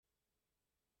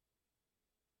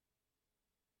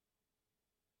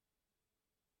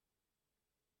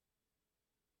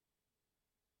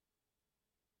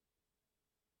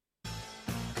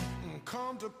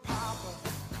come to Papa.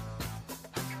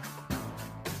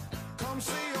 Come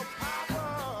see your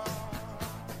Papa.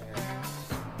 Yeah.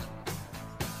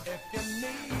 If you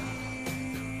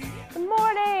need. Good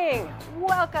morning.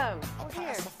 Welcome. Oh,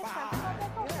 here. It's time.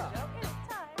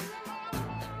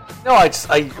 No,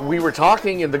 we were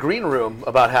talking in the green room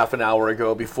about half an hour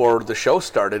ago before the show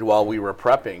started while we were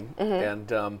prepping.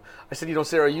 And I said,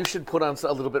 Sarah, you should put on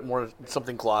a little bit more,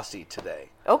 something glossy today.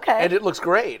 Okay. And it looks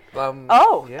great. Yeah.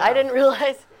 I didn't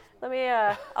realize. Let me,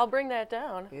 I'll bring that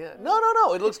down. Yeah. No,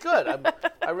 it looks good.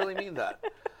 I really mean that.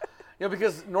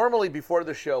 Because normally before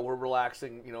the show, we're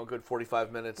relaxing, a good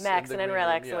 45 minutes. Maxing and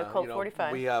relaxing with Colt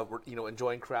 45. We're,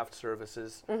 enjoying craft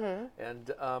services.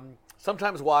 And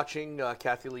sometimes watching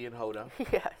Kathy Lee and Hoda.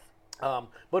 Yes.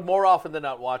 But more often than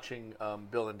not watching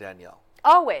Bill and Danielle.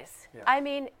 Always. Yeah. I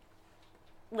mean,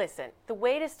 listen, the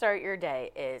way to start your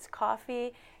day is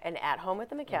coffee and At Home with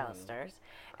the McAllisters.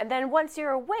 And then once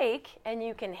you're awake and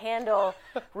you can handle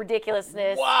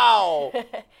ridiculousness. Wow.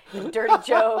 Dirty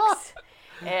jokes.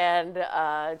 And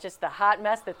just the hot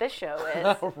mess that this show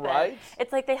is. Right.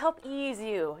 It's like they help ease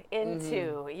you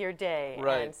into your day.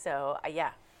 Right. And so,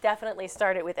 definitely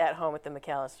start it with At Home with the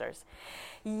McAllisters.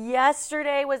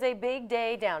 Yesterday was a big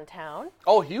day downtown.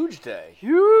 Oh, huge day.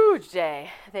 Huge day.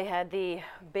 They had the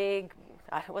big,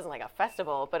 it wasn't like a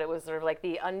festival, but it was sort of like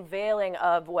the unveiling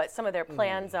of what some of their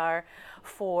plans are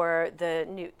for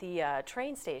the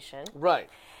train station. Right.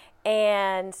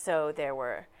 And so there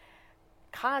were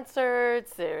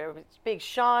concerts, Big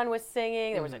Sean was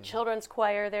singing, there was a children's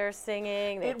choir there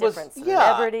singing, they had different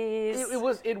celebrities.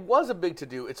 It was a big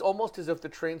to-do. It's almost as if the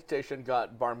train station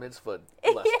got bar mitzvahed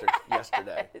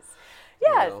yesterday.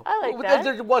 Yes, I like that.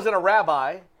 There wasn't a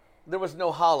rabbi. There was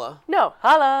no challah. No,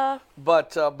 holla.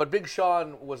 But Big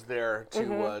Sean was there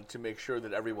to make sure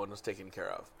that everyone was taken care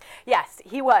of. Yes,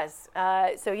 he was.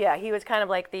 He was kind of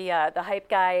like the hype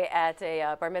guy at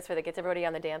a bar mitzvah that gets everybody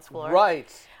on the dance floor. Right.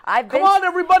 Come on,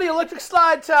 everybody, electric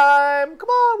slide time. Come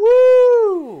on,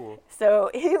 woo!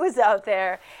 So he was out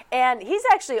there, and he's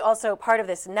actually also part of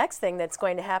this next thing that's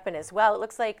going to happen as well. It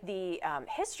looks like the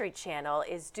History Channel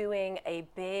is doing a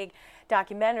big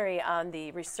documentary on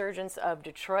the resurgence of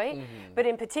Detroit, but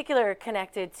in particular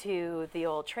connected to the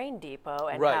old train depot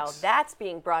and how that's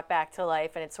being brought back to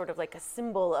life, and it's sort of like a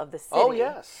symbol of the city. Oh,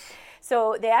 yes.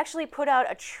 So they actually put out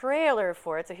a trailer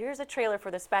for it. So here's a trailer for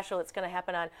the special. It's going to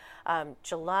happen on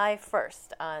July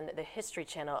 1st on the History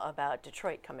Channel about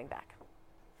Detroit coming back.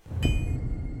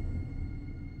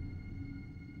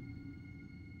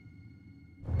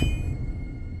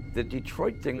 The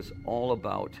Detroit thing is all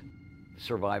about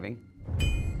surviving.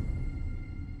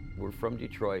 We're from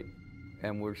Detroit,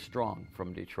 and we're strong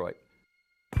from Detroit.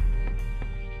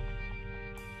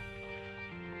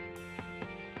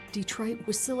 Detroit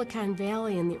was Silicon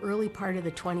Valley in the early part of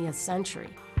the 20th century.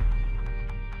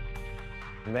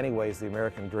 In many ways, the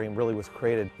American dream really was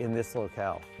created in this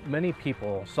locale. Many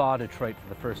people saw Detroit for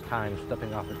the first time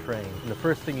stepping off a train. And the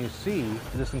first thing you see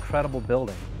is this incredible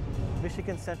building.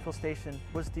 Michigan Central Station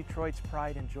was Detroit's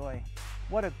pride and joy.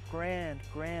 What a grand,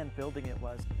 grand building it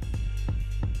was.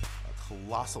 A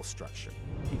colossal structure.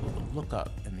 People would look up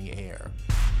in the air.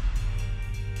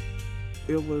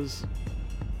 It was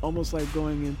almost like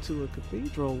going into a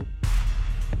cathedral.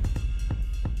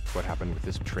 What happened with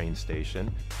this train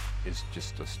station is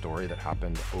just a story that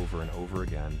happened over and over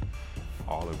again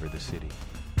all over the city.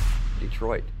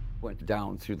 Detroit went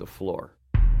down through the floor.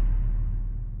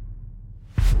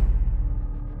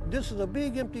 This is a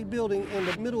big empty building in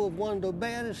the middle of one of the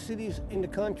baddest cities in the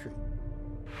country.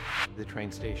 The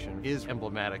train station is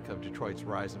emblematic of Detroit's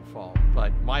rise and fall,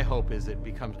 but my hope is it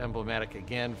becomes emblematic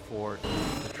again for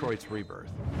Detroit's rebirth.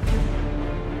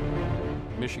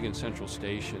 Michigan Central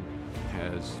Station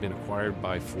has been acquired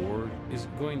by Ford, is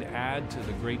going to add to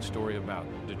the great story about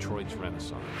Detroit's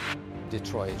renaissance.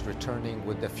 Detroit is returning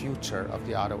with the future of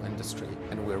the auto industry,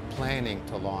 and we're planning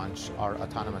to launch our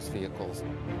autonomous vehicles.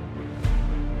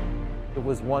 It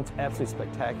was once absolutely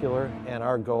spectacular, and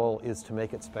our goal is to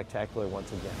make it spectacular once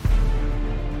again.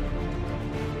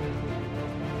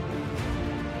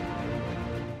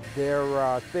 There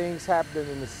are things happening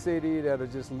in the city that are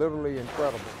just literally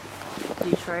incredible.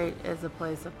 Detroit is a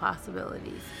place of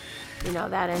possibilities. You know,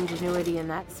 that ingenuity and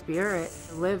that spirit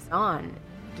lives on.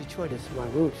 Detroit is my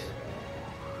roots,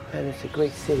 and it's a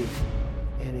great city,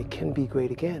 and it can be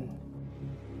great again.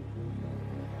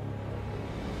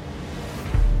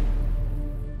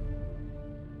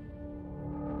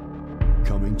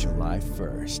 Coming July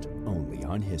 1st, only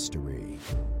on History.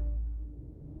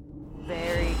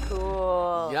 Very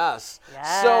cool. Yes.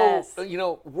 Yes.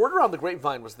 So, word around the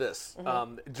grapevine was this.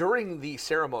 During the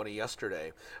ceremony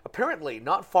yesterday, apparently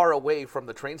not far away from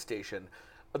the train station,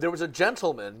 there was a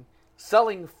gentleman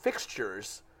selling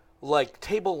fixtures like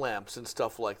table lamps and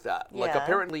stuff like that. Like Yeah.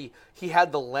 apparently he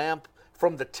had the lamp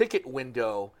from the ticket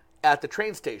window at the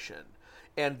train station.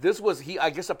 And this was, I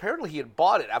guess apparently he had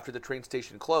bought it after the train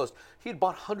station closed. He had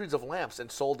bought hundreds of lamps and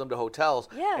sold them to hotels.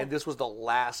 Yeah. And this was the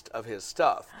last of his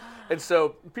stuff. And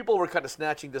so people were kind of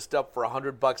snatching this stuff for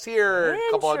 $100 here, a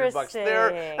couple $100 there.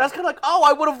 And I was kind of like, oh,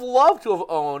 I would have loved to have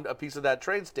owned a piece of that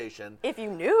train station. If you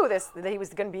knew that he was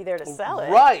going to be there to sell it.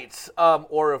 Right.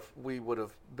 Or if we would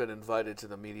have been invited to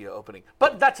the media opening.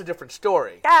 But that's a different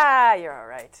story. Ah, you're all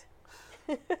right.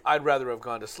 I'd rather have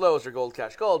gone to Slows or Gold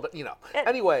Cash Gold, but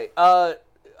Anyway,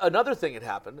 another thing had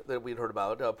happened that we'd heard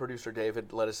about. Producer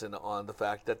David let us in on the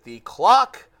fact that the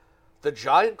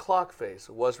giant clock face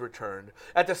was returned.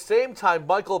 At the same time,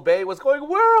 Michael Bay was going,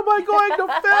 where am I going to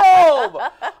film?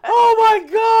 Oh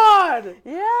my God!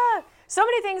 Yeah. So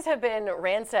many things have been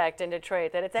ransacked in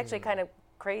Detroit that it's actually kind of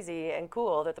crazy and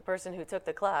cool that the person who took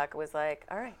the clock was like,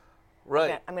 all right.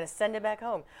 Right. I'm going to send it back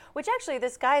home. Which actually,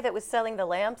 this guy that was selling the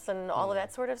lamps and all of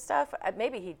that sort of stuff,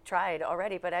 maybe he tried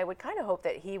already, but I would kind of hope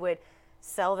that he would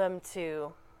sell them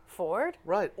to Ford.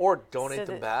 Right. Or donate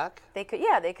them back. They could,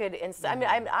 they could. I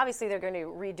mean, obviously they're going to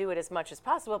redo it as much as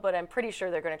possible, but I'm pretty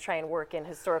sure they're going to try and work in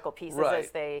historical pieces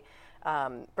as they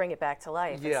bring it back to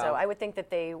life. Yeah. And so I would think that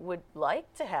they would like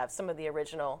to have some of the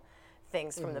original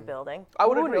things from the building. I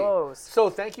would Who agree. knows? So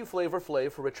thank you, Flavor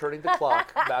Flav, for returning the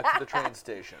clock back to the train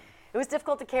station. It was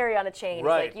difficult to carry on a chain.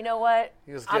 Right. He's like, you know what?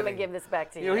 He was I'm going to getting- give this back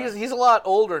to you. He's a lot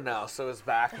older now, so his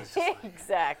back is just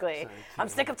Exactly. I'm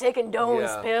sick of taking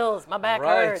Doan's pills. My back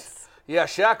right. hurts. Yeah,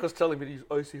 Shaq was telling me to use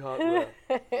icy hot water.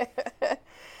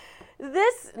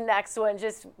 This next one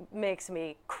just makes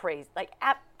me crazy. Like,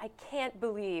 I can't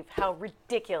believe how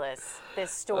ridiculous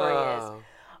this story is.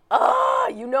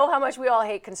 You know how much we all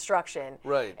hate construction.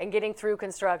 Right. And getting through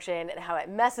construction and how it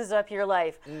messes up your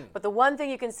life. But the one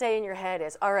thing you can say in your head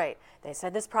is, all right, they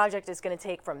said this project is going to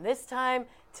take from this time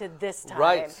to this time.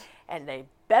 Right. And they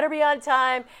better be on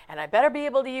time, and I better be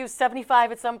able to use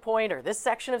 75 at some point or this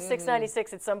section of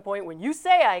 696 at some point when you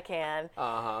say I can.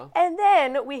 And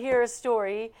then we hear a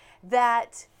story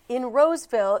that in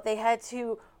Roseville, they had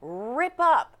to rip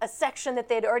up a section that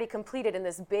they'd already completed in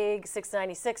this big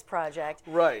 696 project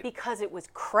because it was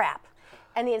crap.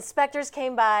 And the inspectors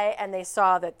came by and they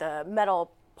saw that the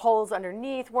metal poles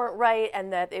underneath weren't right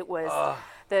and that it was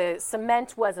the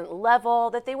cement wasn't level,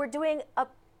 that they were doing a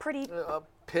pretty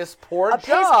piss poor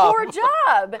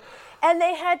job. And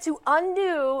they had to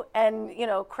undo and,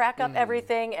 crack up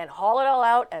everything and haul it all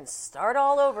out and start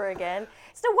all over again.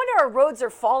 It's no wonder our roads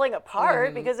are falling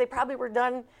apart because they probably were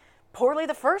done poorly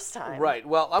the first time. Right.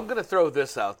 Well, I'm going to throw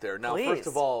this out there. Now, Please. first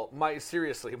of all, my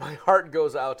heart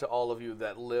goes out to all of you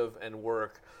that live and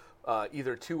work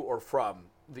either to or from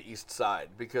the east side,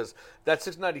 because that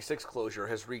 696 closure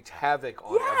has wreaked havoc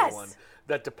on everyone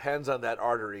that depends on that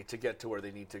artery to get to where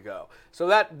they need to go. So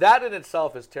that in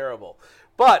itself is terrible.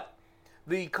 But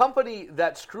the company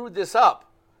that screwed this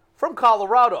up from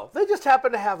Colorado, they just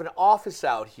happen to have an office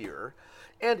out here.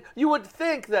 And you would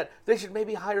think that they should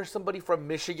maybe hire somebody from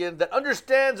Michigan that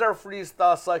understands our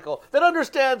freeze-thaw cycle, that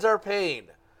understands our pain.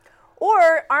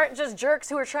 Or aren't just jerks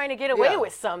who are trying to get away Yeah.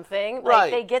 with something. Like Right.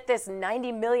 they get this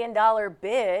 $90 million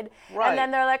bid, Right. and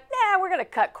then they're like, nah, we're going to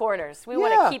cut corners. We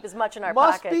want to keep as much in our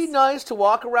Must pockets. be nice to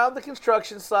walk around the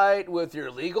construction site with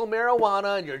your legal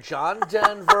marijuana and your John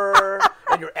Denver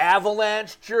and your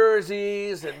Avalanche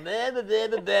jerseys and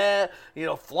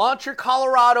flaunt your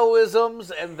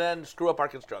Coloradoisms and then screw up our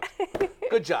construction.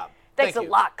 Good job. Thanks Thank a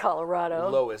you. lot, Colorado.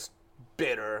 Lowest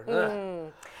bidder.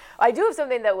 Ugh. I do have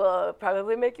something that will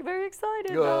probably make you very excited.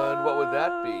 Good. What would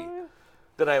that be?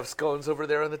 Did I have scones over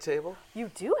there on the table? You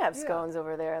do have scones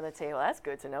over there on the table. That's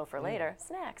good to know for later.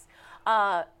 Snacks.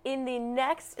 In the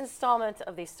next installment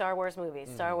of the Star Wars movie,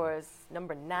 Star Wars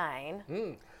number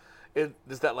 9.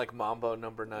 Is that like Mambo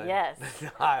number 9? Yes.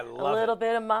 I love a little it.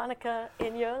 bit of Monica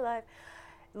in your life.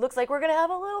 Looks like we're going to have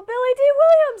a little Billy D.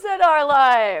 Williams in our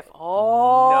life.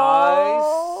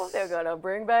 Oh, Nice. They're going to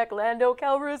bring back Lando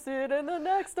Calrissian in the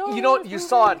next Star You know, Wars you movie.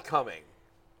 saw it coming,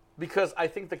 because I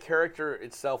think the character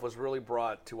itself was really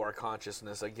brought to our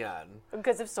consciousness again.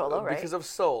 Because of Solo, right? Because of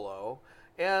Solo.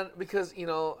 And because,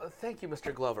 thank you,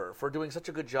 Mr. Glover, for doing such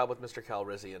a good job with Mr.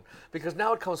 Calrissian, because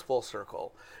now it comes full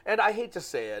circle. And I hate to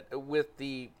say it, with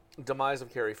the demise of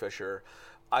Carrie Fisher,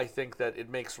 I think that it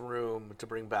makes room to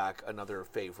bring back another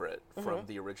favorite from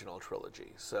the original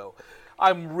trilogy. So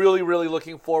I'm really, really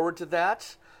looking forward to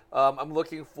that. I'm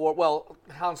looking for, well,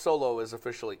 Han Solo is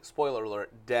officially, spoiler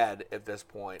alert, dead at this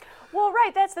point. Well,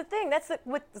 right, that's the thing.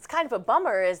 What's kind of a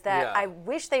bummer is that Yeah. I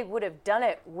wish they would have done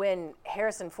it when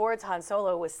Harrison Ford's Han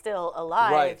Solo was still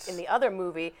alive Right. in the other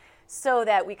movie, so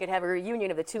that we could have a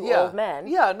reunion of the two old men.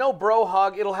 Yeah, no bro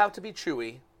hug. It'll have to be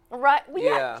Chewie. Right. Well,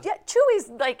 Yeah. yeah. Chewie's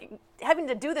like having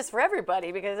to do this for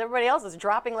everybody because everybody else is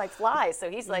dropping like flies. So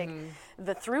he's like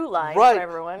the through line Right. for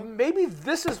everyone. Maybe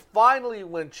this is finally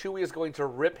when Chewie is going to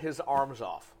rip his arms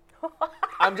off.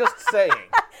 I'm just saying.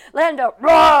 Lando,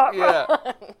 roar! Yeah.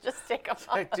 Just take him off.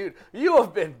 Like, dude, you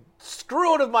have been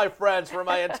screwing with my friends for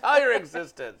my entire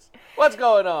existence. What's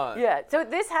going on? Yeah, so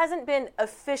this hasn't been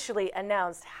officially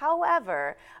announced.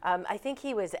 However, I think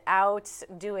he was out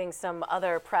doing some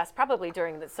other press, probably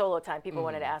during the Solo time. People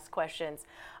wanted to ask questions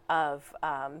of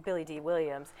Billy D.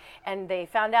 Williams, and they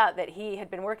found out that he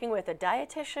had been working with a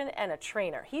dietitian and a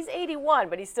trainer. He's 81,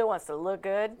 but he still wants to look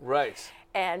good. Right.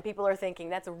 And people are thinking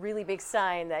that's a really big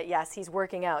sign that, yes, he's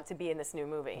working out to be in this new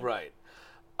movie. Right.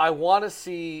 I want to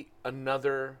see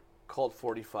another Colt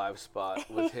 45 spot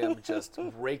with him just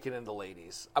raking in the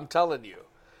ladies. I'm telling you.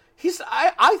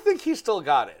 I think he's still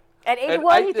got it. At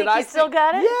 81, you think he's still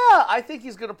got it? Yeah, I think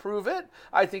he's going to prove it.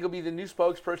 I think he'll be the new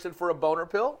spokesperson for a boner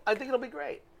pill. I think it'll be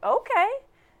great. Okay.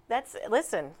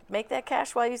 Listen, make that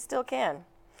cash while you still can.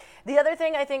 The other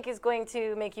thing I think is going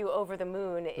to make you over the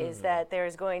moon is that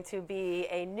there's going to be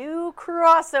a new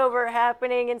crossover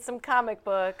happening in some comic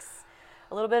books.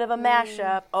 A little bit of a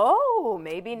mashup. Oh,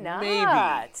 maybe not. Maybe.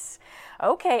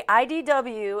 Okay,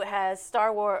 IDW has Star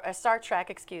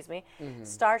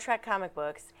Trek comic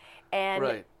books, and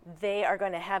Right. they are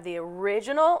going to have the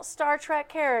original Star Trek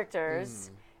characters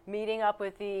meeting up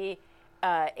with the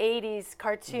 80s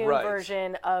cartoon Right.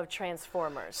 version of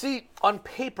Transformers. See, on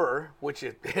paper, which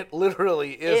it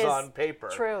literally is on paper.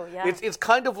 True, yeah. It's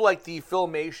kind of like the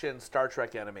Filmation Star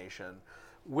Trek animation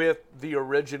with the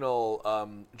original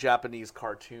Japanese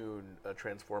cartoon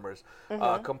Transformers,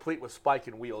 complete with Spike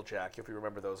and Wheeljack, if you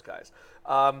remember those guys.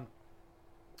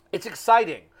 It's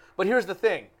exciting, but here's the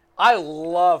thing. I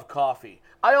love coffee.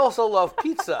 I also love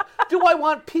pizza. Do I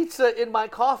want pizza in my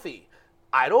coffee?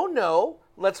 I don't know.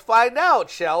 Let's find out,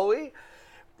 shall we?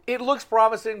 It looks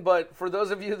promising, but for those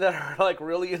of you that are like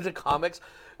really into comics,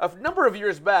 a number of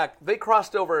years back, they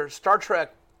crossed over Star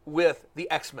Trek with the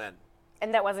X-Men.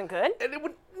 And that wasn't good? And it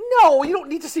would no, you don't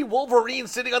need to see Wolverine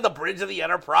sitting on the bridge of the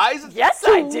Enterprise. It's Yes,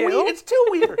 too I do. It's too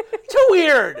weird. Too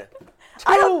weird.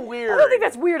 Too weird. I don't think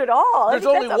that's weird at all. I There's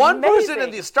think only that's one person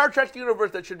amazing. in the Star Trek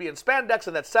universe that should be in spandex,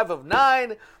 and that's Sev of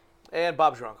Nine and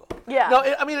Bob's your uncle. Yeah. No,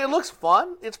 it looks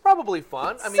fun. It's probably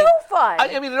fun. I mean, So fun.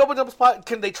 I mean, it opens up a spot.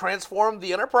 Can they transform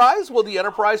the Enterprise? Will the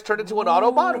Enterprise turn into an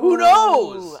Autobot? Who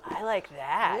knows? Ooh, I like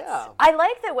that. Yeah. I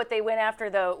like that what they went after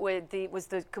though was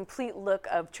the complete look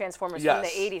of Transformers from the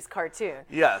Yes. 80s cartoon.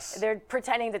 Yes. They're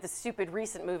pretending that the stupid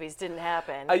recent movies didn't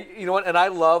happen. You know what? And I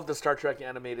love the Star Trek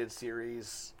animated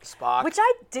series Spock. Which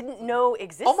I didn't know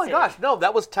existed. Oh my gosh, no,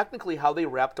 that was technically how they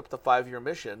wrapped up the 5-year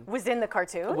mission. Was in the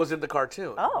cartoon? Was in the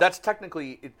cartoon. Oh. That's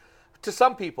technically, to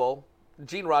some people,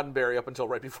 Gene Roddenberry up until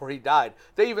right before he died,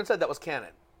 they even said that was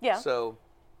canon. Yeah. So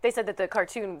They said that the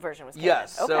cartoon version was canon.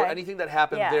 yes, Okay. so anything that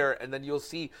happened Yeah. there, and then you'll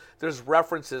see there's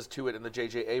references to it in the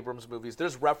J.J. Abrams movies.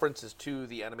 There's references to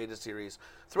the animated series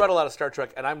throughout a lot of Star Trek,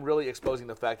 and I'm really exposing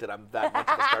the fact that I'm that much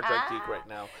of a Star Trek geek right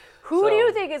now. Who So, do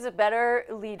you think is a better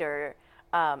leader,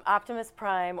 Optimus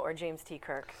Prime or James T.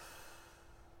 Kirk?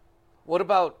 What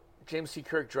about James T.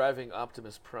 Kirk driving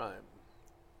Optimus Prime?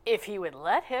 If he would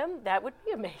let him, that would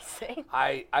be amazing.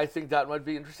 I think that might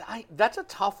be interesting. That's a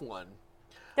tough one.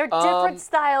 They're different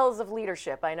styles of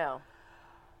leadership, I know.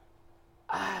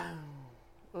 I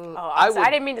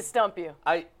didn't mean to stump you.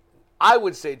 I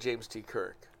would say James T.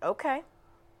 Kirk. Okay.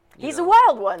 He's a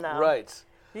wild one, though. Right.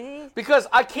 Because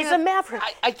I can't. He's a maverick.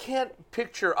 I can't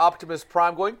picture Optimus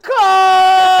Prime going,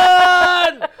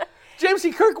 Khan! James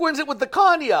T. Kirk wins it with the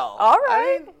Khan yell. All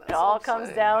right. It all comes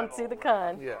down to the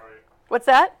Khan. Yeah. What's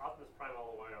that?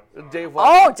 Dave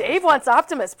Dave wants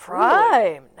Optimus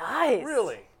Prime. Nice.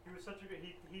 Really? He was such a good.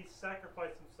 He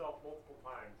sacrificed himself multiple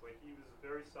times. Like he was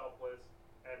very selfless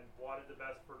and wanted the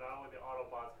best for not only the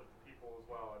Autobots but the people as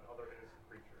well and other innocent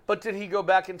creatures. But did he go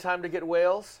back in time to get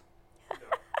whales?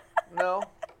 No.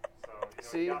 So, you know,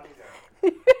 See? he got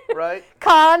me down. Right?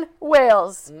 Khan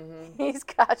Wales. He's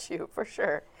got you for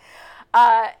sure.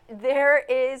 There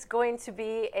is going to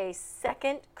be a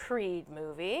second Creed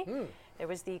movie. There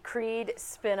was the Creed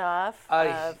spin-off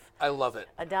of I love it.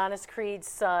 Adonis Creed's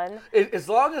son. As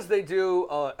long as they do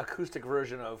an acoustic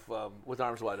version of With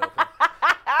Arms Wide Open,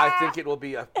 I think it will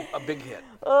be a big hit.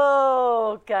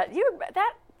 Oh God,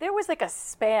 there was like a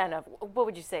span of, what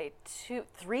would you say,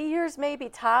 3 years maybe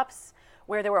tops,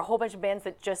 where there were a whole bunch of bands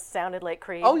that just sounded like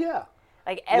Creed. Oh yeah.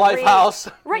 Like every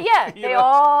Lifehouse. Right, yeah. They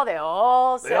all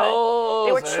were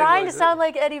sang trying like to sound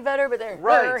like Eddie Vedder, but they're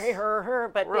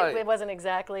Right. but Right. it wasn't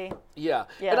exactly. Yeah.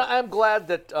 Yeah. And I'm glad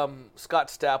that Scott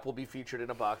Stapp will be featured in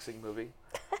a boxing movie.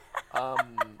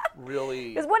 Really.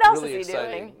 Because what else really is he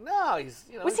exciting. doing? No, he's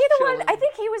Was he the one? I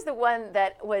think he was the one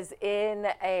that was in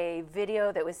a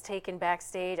video that was taken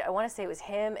backstage. I want to say it was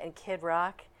him and Kid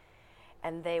Rock,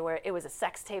 and it was a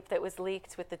sex tape that was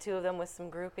leaked with the two of them with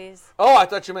some groupies. Oh, I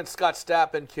thought you meant Scott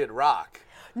Stapp and Kid Rock.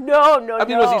 No. I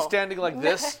mean, was he standing like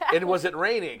this, and was it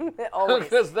raining? Always.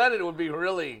 Because then it would be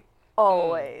really.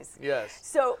 Always. Yes.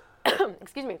 So,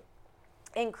 excuse me.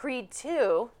 In Creed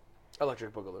 2.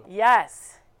 Electric Boogaloo.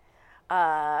 Yes.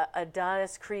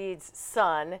 Adonis Creed's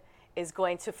son is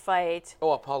going to fight.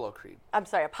 Oh, Apollo Creed. I'm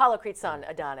sorry, Apollo Creed's son,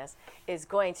 Adonis, is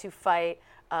going to fight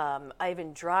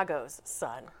Ivan Drago's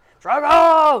son.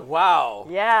 Drago! Wow.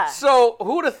 Yeah. So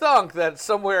who'd have thunk that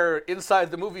somewhere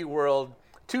inside the movie world,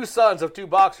 two sons of two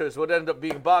boxers would end up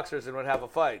being boxers and would have a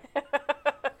fight?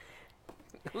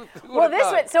 Well,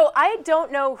 this one, so I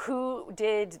don't know who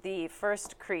did the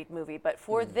first Creed movie, but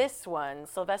for this one,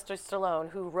 Sylvester Stallone,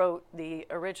 who wrote the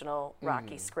original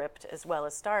Rocky script as well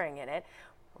as starring in it,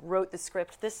 wrote the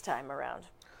script this time around,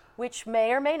 which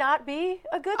may or may not be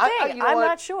a good thing. You know I'm what?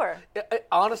 not sure.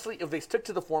 Honestly, if they stick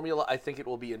to the formula, I think it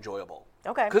will be enjoyable.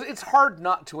 Okay. Because it's hard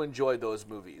not to enjoy those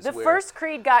movies. The first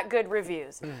Creed got good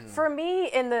reviews. For me,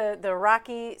 in the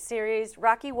Rocky series,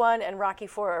 Rocky 1 and Rocky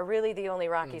 4 are really the only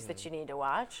Rockies that you need to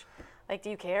watch. Like,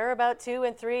 do you care about 2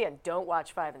 and 3? And don't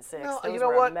watch 5 and 6. No, Those you know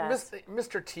were what? a mess.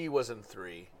 Mr. T was in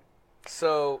 3.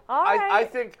 So All I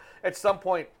right. think at some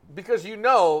point, because you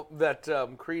know that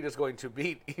Creed is going to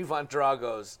beat Ivan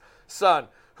Drago's son,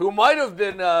 who might have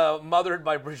been mothered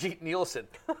by Brigitte Nielsen.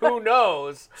 Who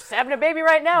knows? She's having a baby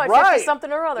right now at Right. 50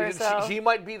 something or other. So. He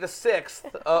might be the sixth,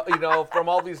 from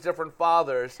all these different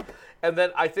fathers. And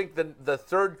then I think the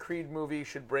third Creed movie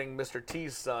should bring Mr.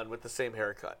 T's son with the same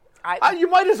haircut. You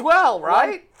might as well,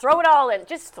 right? Throw it all in.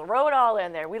 Just throw it all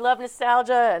in there. We love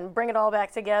nostalgia and bring it all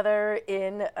back together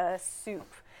in a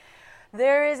soup.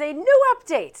 There is a new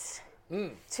update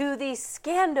to the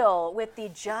scandal with the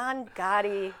John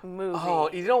Gotti movie. Oh,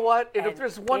 you know what? If And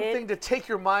there's one it- thing to take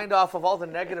your mind off of all the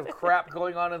negative crap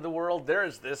going on in the world, there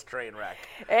is this train wreck.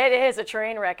 It is a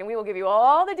train wreck, and we will give you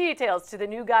all the details to the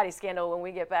new Gotti scandal when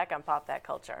we get back on Pop That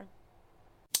Culture.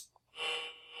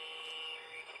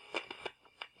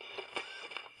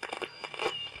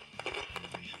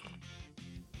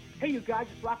 Hey, you guys,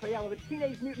 it's Raphael of the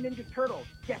Teenage Mutant Ninja Turtles.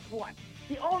 Guess what?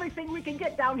 The only thing we can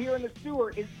get down here in the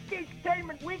sewer is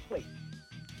Geektainment Weekly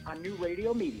on New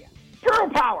Radio Media. Turtle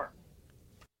Power!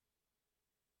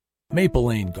 Maple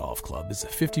Lane Golf Club is a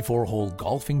 54-hole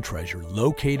golfing treasure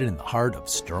located in the heart of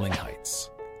Sterling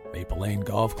Heights. Maple Lane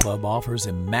Golf Club offers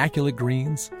immaculate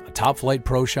greens, a top-flight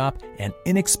pro shop, and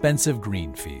inexpensive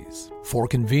green fees. For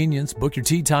convenience, book your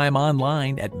tee time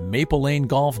online at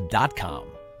maplelanegolf.com.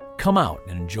 Come out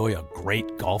and enjoy a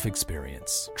great golf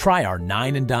experience. Try our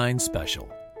 9 and Dine special.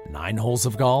 9 holes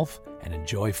of golf and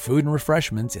enjoy food and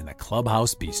refreshments in the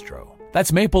Clubhouse Bistro.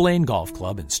 That's Maple Lane Golf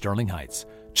Club in Sterling Heights.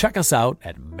 Check us out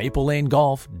at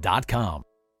maplelanegolf.com.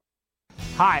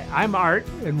 Hi, I'm Art,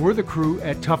 and we're the crew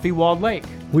at Tuffy Walled Lake.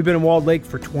 We've been in Walled Lake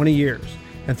for 20 years,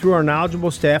 and through our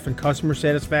knowledgeable staff and customer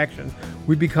satisfaction,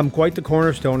 we've become quite the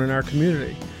cornerstone in our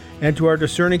community and to our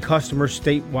discerning customers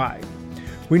statewide.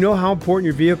 We know how important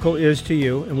your vehicle is to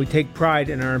you, and we take pride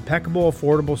in our impeccable,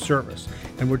 affordable service,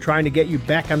 and we're trying to get you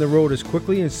back on the road as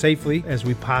quickly and safely as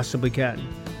we possibly can.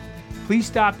 Please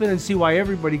stop in and see why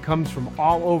everybody comes from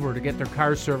all over to get their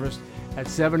cars serviced at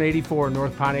 784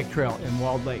 North Pontiac Trail in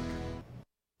Walled Lake.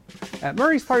 At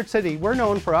Murray's Parts City, we're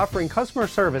known for offering customer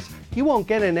service you won't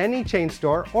get in any chain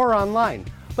store or online.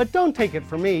 But don't take it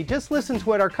from me, just listen to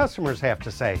what our customers have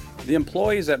to say. The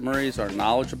employees at Murray's are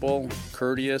knowledgeable,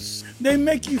 courteous. They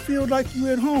make you feel like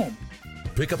you're at home.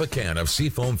 Pick up a can of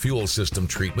Seafoam Fuel System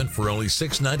treatment for only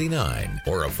 $6.99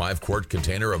 or a 5-quart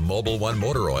container of Mobil 1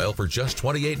 motor oil for just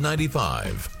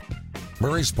 $28.95.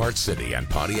 Murray's Parts City and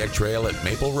Pontiac Trail at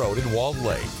Maple Road in Walled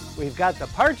Lake. We've got the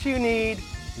parts you need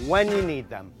when you need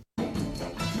them.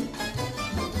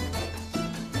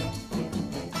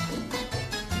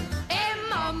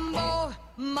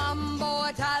 Mambo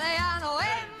Italiano.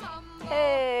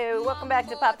 Hey, welcome back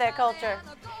to Pop That Culture.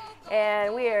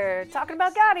 And we are talking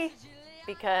about Gotti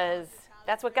because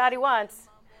that's what Gotti wants.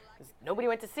 Nobody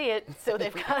went to see it, so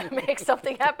they've got to make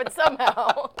something happen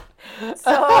somehow.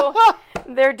 So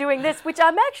they're doing this, which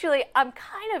I'm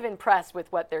kind of impressed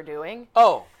with what they're doing.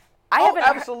 Oh.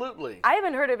 Absolutely. I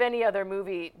haven't heard of any other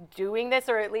movie doing this,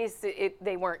 or at least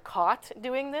they weren't caught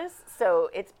doing this. So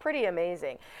it's pretty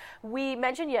amazing. We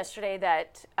mentioned yesterday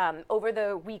that over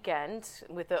the weekend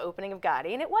with the opening of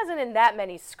Gotti, and it wasn't in that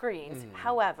many screens.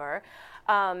 However,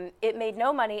 it made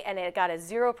no money, and it got a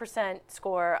 0%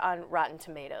 score on Rotten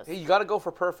Tomatoes. Hey, you got to go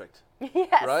for perfect.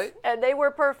 Yes, right? And they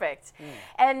were perfect.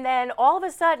 And then all of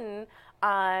a sudden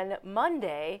on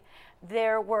Monday,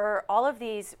 there were all of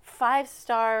these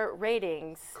 5-star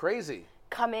ratings. Crazy.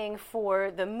 Coming for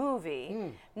the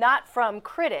movie, not from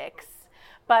critics,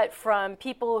 but from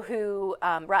people who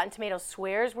Rotten Tomatoes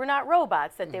swears were not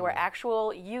robots, that they were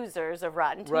actual users of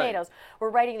Rotten Tomatoes, were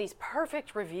writing these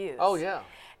perfect reviews. Oh, yeah.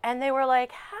 And they were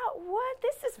like, what?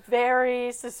 This is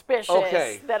very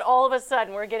suspicious that all of a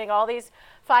sudden we're getting all these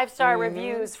 5-star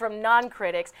reviews from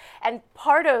non-critics. And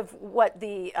part of what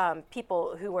the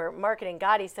people who were marketing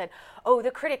Gotti said,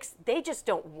 the critics, they just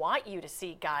don't want you to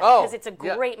see Gotti because it's a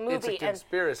great movie. It's a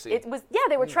conspiracy. And it was,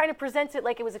 they were trying to present it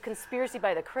like it was a conspiracy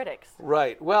by the critics.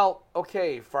 Right. Well,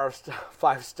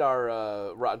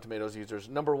 5-star Rotten Tomatoes users.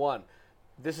 Number one,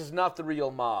 this is not the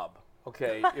real mob.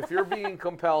 Okay, if you're being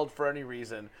compelled for any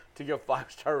reason to give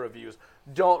 5-star reviews,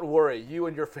 don't worry. You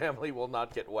and your family will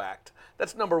not get whacked.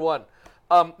 That's number one.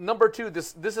 Number two,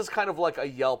 this is kind of like a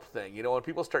Yelp thing. You know, when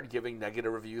people start giving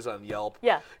negative reviews on Yelp,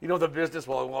 you know, the business,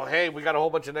 well, hey, we got a whole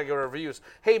bunch of negative reviews.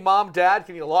 Hey, Mom, Dad,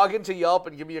 can you log into Yelp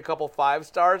and give me a couple 5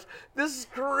 stars? This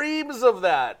screams of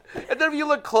that. And then if you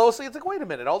look closely, it's like, wait a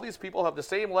minute, all these people have the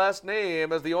same last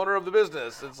name as the owner of the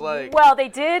business. It's like... Well, they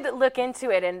did look into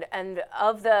it, and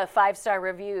of the 5-star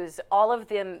reviews, all of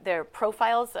them, their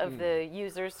profiles of the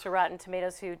users to Rotten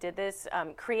Tomatoes who did this,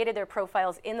 created their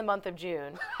profiles in the month of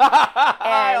June.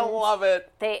 I love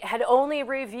it. They had only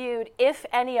reviewed, if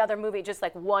any other movie, just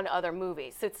like one other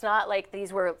movie. So it's not like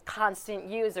these were constant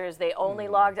users. They only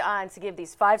logged on to give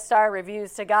these 5-star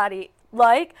reviews to Gotti,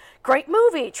 like, great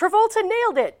movie, Travolta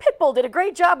nailed it, Pitbull did a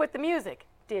great job with the music.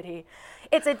 Did he?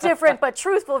 It's a different but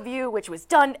truthful view, which was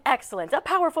done excellent. A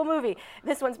powerful movie.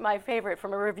 This one's my favorite,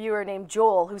 from a reviewer named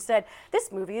Joel, who said,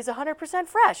 this movie is 100%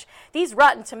 fresh. These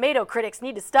Rotten Tomato critics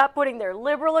need to stop putting their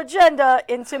liberal agenda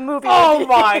into movie reviews.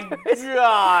 My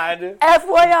God.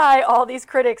 FYI, all these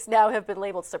critics now have been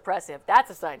labeled suppressive.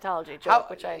 That's a Scientology joke,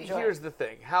 which I enjoy. Here's the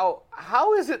thing.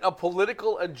 How is it a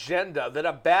political agenda that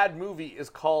a bad movie is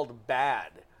called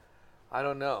bad? I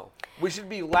don't know. We should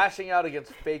be lashing out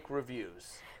against fake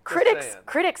reviews.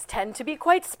 Critics tend to be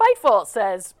quite spiteful,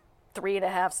 says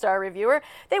 3.5-star reviewer.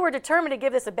 They were determined to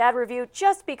give this a bad review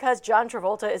just because John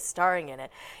Travolta is starring in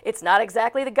it. It's not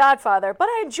exactly The Godfather, but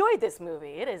I enjoyed this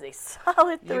movie. It is a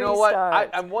solid 3 stars. You know what?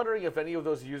 I'm wondering if any of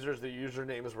those users, the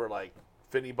usernames were like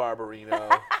Finny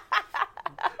Barbarino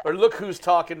or Look Who's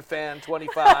Talking Fan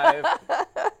 25.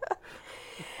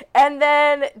 And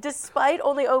then, despite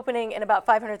only opening in about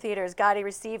 500 theaters, Gotti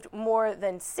received more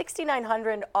than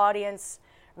 6,900 audience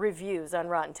reviews on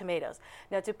Rotten Tomatoes.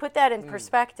 Now, to put that in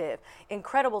perspective,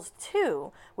 Incredibles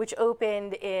 2, which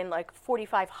opened in like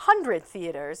 4,500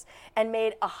 theaters and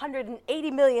made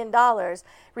 $180 million,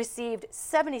 received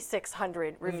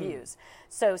 7,600 reviews.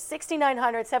 So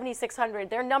 6,900, 7,600,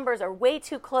 their numbers are way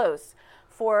too close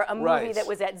for a movie that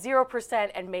was at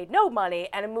 0% and made no money,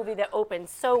 and a movie that opened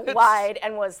so wide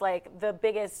and was like the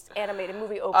biggest animated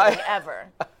movie opening ever.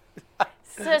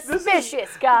 Suspicious,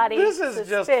 Gotti. This is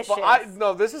suspicious.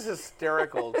 This is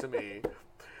hysterical to me.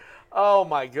 Oh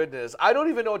my goodness. I don't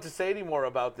even know what to say anymore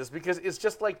about this, because it's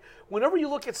just like whenever you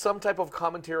look at some type of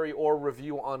commentary or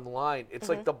review online, it's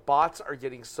like the bots are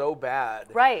getting so bad.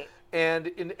 Right.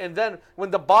 And then when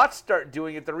the bots start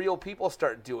doing it, the real people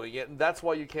start doing it, and that's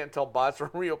why you can't tell bots from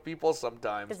real people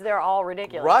sometimes. Because they're all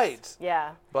ridiculous. Right.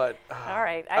 Yeah. But all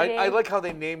right. I like how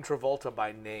they named Travolta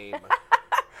by name.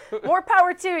 More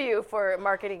power to you for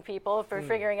marketing people, for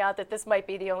figuring out that this might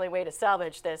be the only way to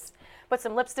salvage this. Put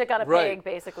some lipstick on a pig,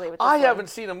 basically. With this I haven't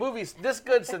seen a movie this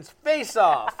good since Face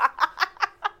Off.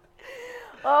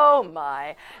 Oh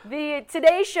my. The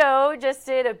Today Show just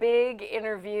did a big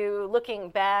interview looking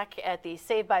back at the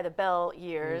Saved by the Bell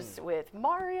years with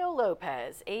Mario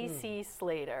Lopez, AC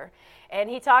Slater. And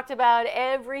he talked about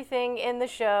everything in the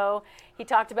show. He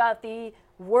talked about the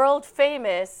world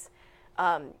famous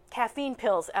caffeine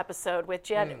pills episode with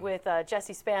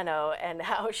Jessie Spano, and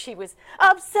how she was,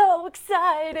 I'm so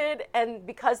excited. And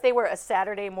because they were a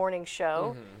Saturday morning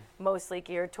show, mostly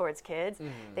geared towards kids,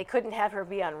 they couldn't have her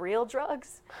be on real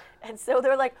drugs. And so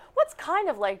they're like, what's kind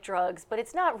of like drugs, but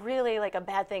it's not really like a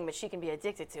bad thing, but she can be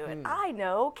addicted to it. I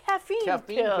know, caffeine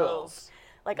pills.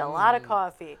 like a lot of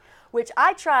coffee, which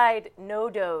I tried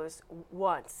no-dose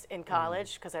once in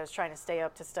college because I was trying to stay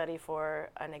up to study for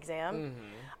an exam.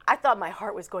 I thought my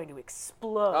heart was going to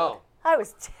explode. Oh. I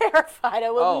was terrified. I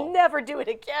will never do it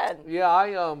again. Yeah,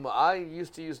 I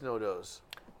used to use no-dose.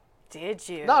 Did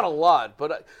you? Not a lot,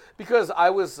 but because I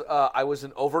was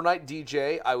an overnight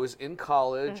DJ. I was in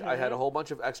college. I had a whole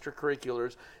bunch of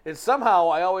extracurriculars, and somehow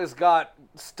I always got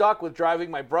stuck with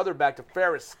driving my brother back to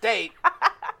Ferris State.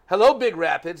 Hello, Big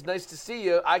Rapids. Nice to see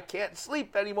you. I can't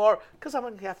sleep anymore because I'm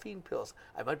on caffeine pills.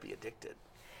 I might be addicted.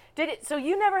 So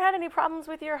you never had any problems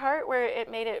with your heart where it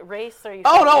made it race or you?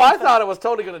 Oh no, I thought I was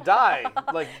totally gonna die.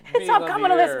 Like it's all coming,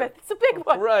 Elizabeth. It's a big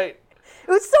one. Right. It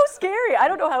was so scary. I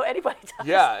don't know how anybody does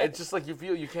it. It's just like you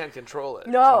feel you can't control it.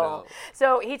 No.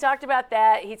 So he talked about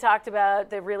that. He talked about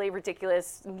the really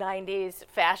ridiculous 90s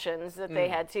fashions that they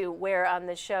had to wear on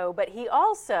the show. But he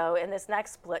also, in this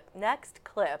next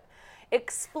clip,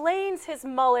 explains his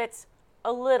mullet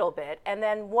a little bit, and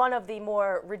then one of the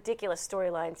more ridiculous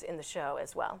storylines in the show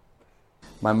as well.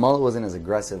 My mullet wasn't as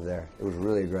aggressive there. It was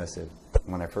really aggressive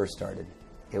when I first started.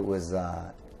 It was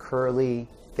curly,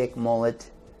 thick mullet.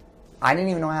 I didn't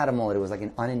even know how to mullet. It was like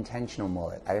an unintentional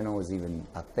mullet. I didn't know it was even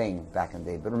a thing back in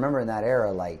the day. But remember in that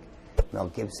era, like Mel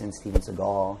Gibson, Steven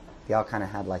Seagal, they all kind of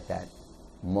had like that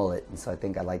mullet. And so I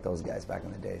think I liked those guys back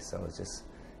in the day. So it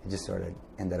just sort of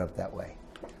ended up that way.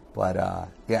 But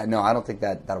yeah, no, I don't think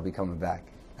that'll be coming back.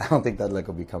 I don't think that look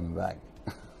will be coming back.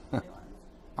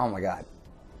 Oh my God.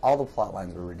 All the plot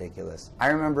lines were ridiculous. I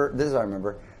remember, this is what I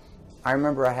remember. I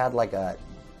remember I had like a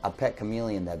pet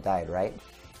chameleon that died, right?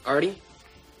 Artie?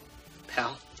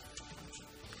 Pal?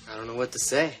 I don't know what to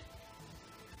say.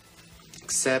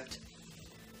 Except,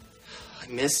 I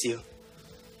miss you.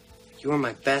 You were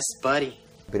my best buddy.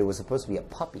 But it was supposed to be a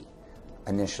puppy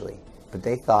initially. But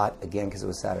they thought, again, because it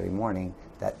was Saturday morning,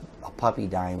 that a puppy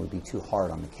dying would be too hard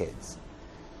on the kids.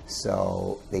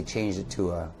 So they changed it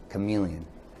to a chameleon.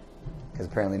 Because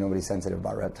apparently nobody's sensitive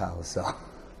about reptiles, so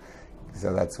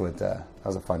that's what, that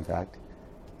was a fun fact.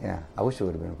 Yeah, I wish it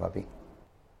would have been a puppy.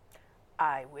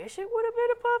 I wish it would have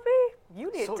been a puppy?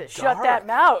 You need to shut that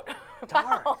mouth.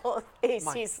 Wow,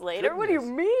 AC Slater, what do you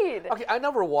mean? Okay, I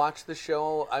never watched the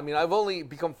show. I mean, I've only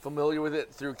become familiar with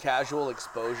it through casual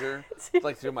exposure,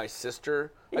 like through my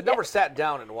sister. I never sat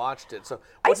down and watched it. So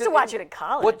I used to watch it in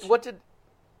college. What did?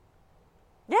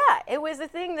 Yeah, it was a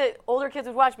thing that older kids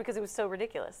would watch because it was so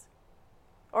ridiculous.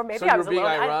 Or maybe I was being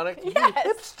alone. Ironic? Yes.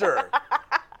 You hipster.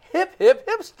 hip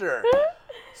hipster.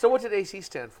 So what did AC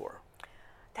stand for?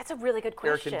 That's a really good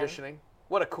question. Air conditioning.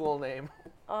 What a cool name.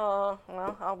 Oh,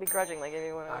 well, I'll begrudgingly give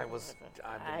you one. I was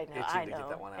itching to get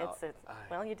that one out.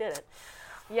 Well, you did it.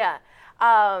 Yeah.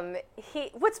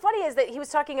 What's funny is that he was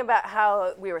talking about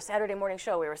how we were a Saturday morning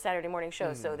show,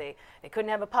 so they couldn't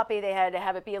have a puppy, they had to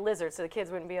have it be a lizard so the kids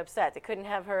wouldn't be upset. They couldn't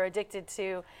have her addicted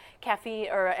to caffeine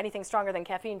or anything stronger than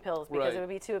caffeine pills because it would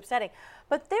be too upsetting.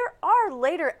 But there are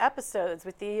later episodes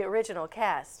with the original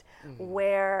cast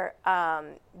where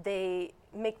they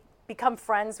become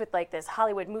friends with like this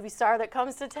Hollywood movie star that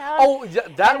comes to town. Oh, yeah,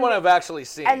 that one I've actually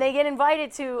seen. And they get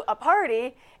invited to a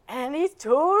party, and he's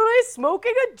totally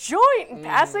smoking a joint and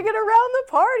passing it around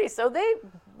the party. So they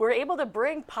were able to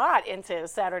bring pot into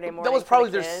Saturday morning. That was probably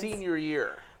their senior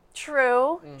year.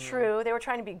 True, true. They were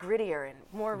trying to be grittier and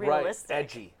more realistic. Right,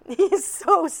 edgy. He's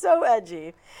so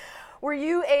edgy. Were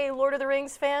you a Lord of the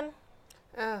Rings fan?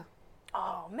 Yeah.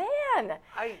 Oh, man.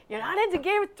 You're not into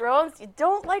Game of Thrones? You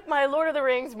don't like my Lord of the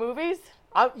Rings movies?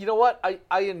 You know what?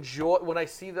 I enjoy, when I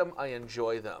see them, I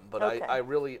enjoy them. But Okay.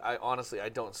 I honestly, I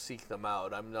don't seek them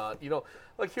out. I'm not,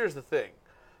 like, here's the thing.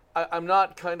 I'm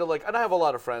not kind of like, and I have a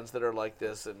lot of friends that are like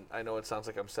this, and I know it sounds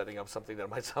like I'm setting up something that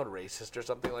might sound racist or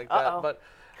something like that. But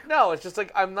no, it's just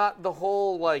like, I'm not, the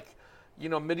whole, like,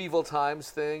 medieval times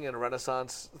thing and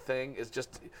Renaissance thing is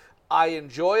just, I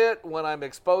enjoy it when I'm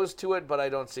exposed to it, but I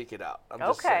don't seek it out. I'm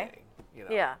just saying.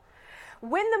 Yeah.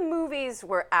 When the movies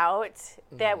were out,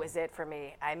 that was it for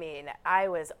me. I mean, I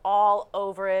was all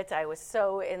over it. I was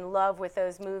so in love with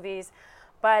those movies.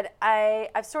 But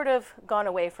I've sort of gone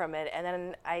away from it. And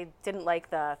then I didn't like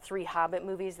the 3 Hobbit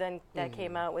movies that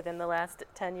came out within the last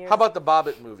 10 years. How about the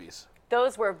Bobbit movies?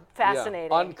 Those were fascinating.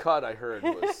 Yeah, uncut, I heard,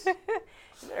 was...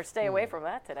 You better stay away from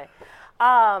that today.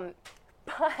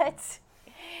 But...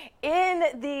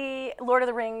 in the Lord of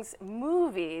the Rings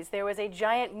movies, there was a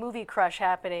giant movie crush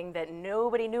happening that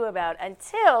nobody knew about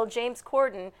until James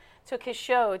Corden took his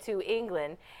show to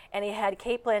England, and he had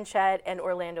Cate Blanchett and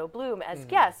Orlando Bloom as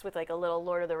guests with like a little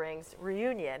Lord of the Rings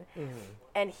reunion.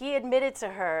 And he admitted to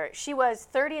her, she was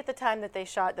 30 at the time that they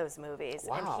shot those movies,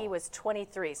 and he was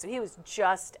 23. So he was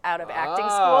just out of acting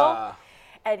school,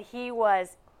 and he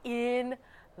was in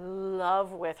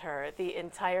love with her the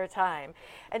entire time.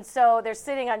 And so they're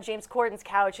sitting on James Corden's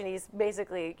couch, and he's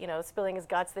basically, spilling his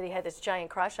guts that he had this giant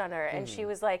crush on her. And she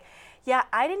was like, yeah,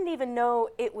 I didn't even know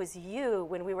it was you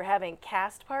when we were having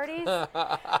cast parties,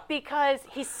 because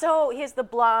he has the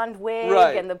blonde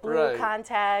wig and the blue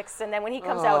contacts, and then when he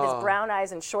comes out with his brown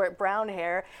eyes and short brown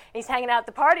hair, and he's hanging out at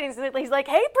the party, and he's like,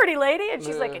 hey, pretty lady, and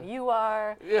she's like, and you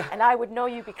are, and I would know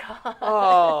you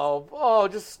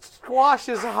because. Just squash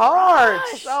his heart.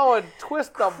 Oh, and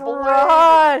twist the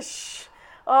blade.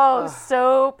 Oh,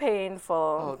 so painful.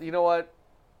 Oh, you know what?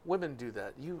 Women do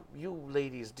that. You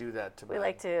ladies do that to me. We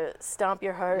like to stomp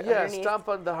your heart. Yeah, underneath stomp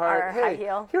on the heart. Our hey, high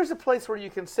heel. Here's a place where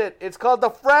you can sit. It's called the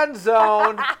friend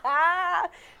zone.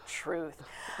 Truth.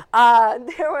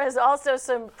 There was also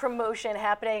some promotion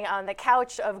happening on the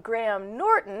couch of Graham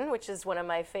Norton, which is one of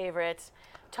my favorite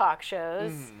talk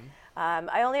shows.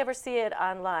 I only ever see it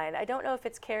online. I don't know if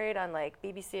it's carried on like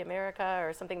BBC America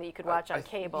or something that you could watch on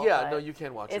cable. Yeah, no, you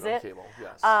can watch it on cable.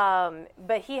 Yes.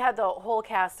 But he had the whole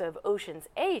cast of Ocean's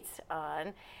 8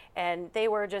 on, and they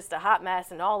were just a hot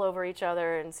mess and all over each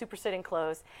other and super sitting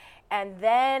close. And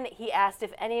then he asked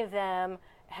if any of them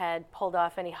had pulled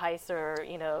off any heists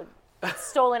or,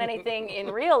 stolen anything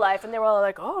in real life, and they were all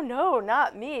like, oh no,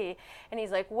 not me. And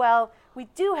he's like, well, we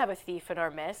do have a thief in our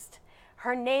midst.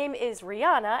 Her name is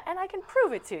Rihanna, and I can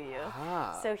prove it to you.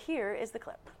 So here is the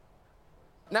clip.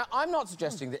 Now, I'm not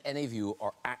suggesting that any of you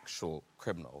are actual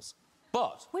criminals,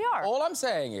 but we are. All I'm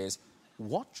saying is,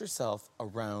 watch yourself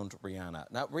around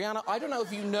Rihanna. Now, Rihanna, I don't know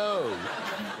if you know.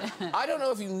 I don't know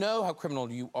if you know how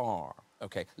criminal you are.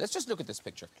 Okay, let's just look at this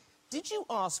picture. Did you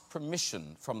ask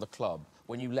permission from the club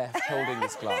when you left holding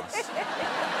this glass?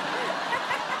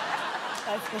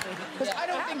 I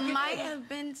don't think it might have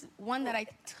been one that I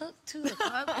took to the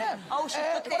club. Oh,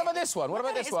 what about this one? What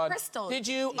about this one? Crystal. Did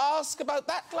you ask about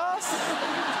that glass?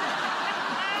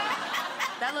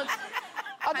 That looks.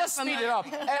 I'll just speed it up.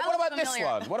 What about this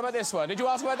one? What about this one? Did you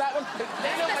ask about that one? That's the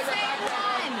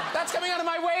same one. That's coming out of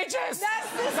my wages.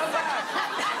 That's the Come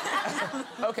back.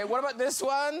 Okay, what about this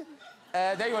one?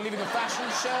 There you are leaving a fashion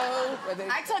show.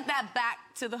 I took that back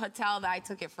to the hotel that I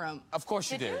took it from. Of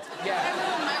course you did.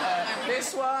 Yeah.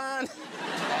 This one.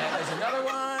 There's another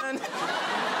one.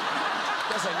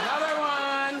 There's another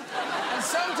one. And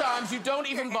sometimes you don't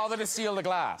even bother to seal the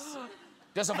glass.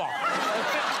 Just a ball.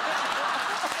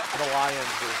 The Lions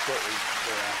is what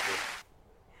we're after.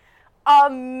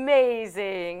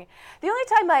 Amazing. The only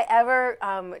time I ever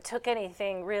took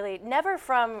anything really, never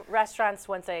from restaurants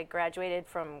once I graduated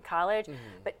from college,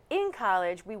 but in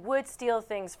college we would steal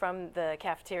things from the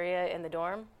cafeteria in the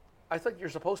dorm. I think you're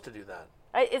supposed to do that.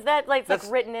 Is that like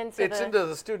written into It's into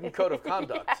the student code of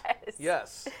conduct.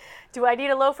 Yes. Do I need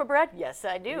a loaf of bread? Yes,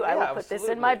 I do. I will put this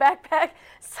in my backpack.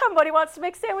 Somebody wants to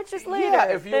make sandwiches later. Yeah,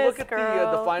 if you look at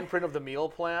the fine print of the meal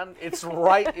plan, it's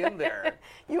right in there.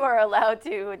 You are allowed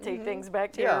to take things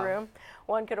back to your room.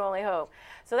 One could only hope.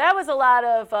 So that was a lot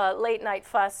of late night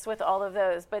fuss with all of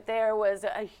those, but there was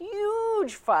a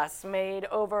huge fuss made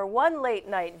over one late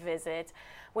night visit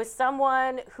with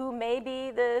someone who may be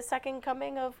the second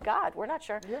coming of God. We're not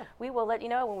sure. Yeah. We will let you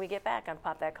know when we get back on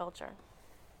Pop That Culture.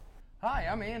 Hi,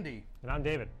 I'm Andy. And I'm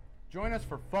David. Join us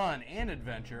for fun and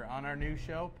adventure on our new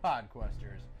show,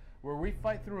 Podquesters, where we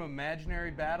fight through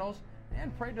imaginary battles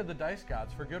and pray to the dice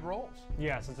gods for good rolls.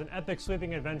 Yes, it's an epic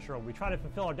sweeping adventure where we try to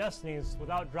fulfill our destinies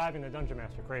without driving the Dungeon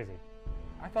Master crazy.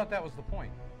 I thought that was the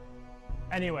point.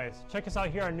 Anyways, check us out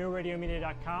here on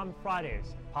newradiomedia.com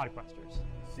Fridays, Podquesters.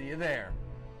 See you there.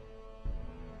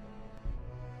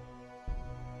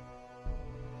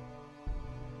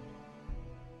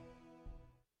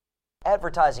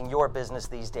 Advertising your business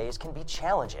these days can be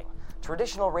challenging.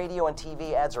 Traditional radio and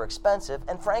TV ads are expensive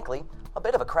and, frankly, a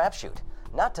bit of a crapshoot.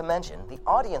 Not to mention, the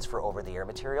audience for over-the-air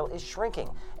material is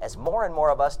shrinking as more and more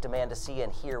of us demand to see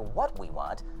and hear what we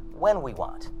want, when we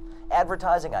want.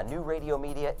 Advertising on New Radio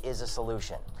Media is a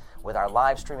solution. With our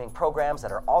live streaming programs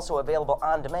that are also available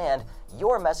on demand,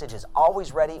 your message is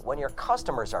always ready when your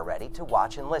customers are ready to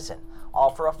watch and listen, all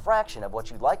for a fraction of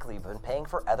what you'd likely have been paying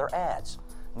for other ads.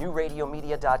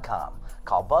 NewRadioMedia.com.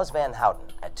 Call Buzz Van Houten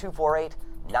at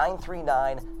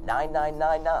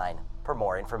 248-939-9999 for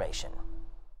more information.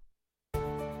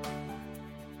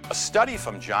 A study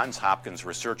from Johns Hopkins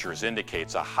researchers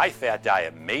indicates a high-fat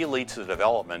diet may lead to the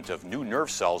development of new nerve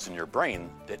cells in your brain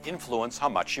that influence how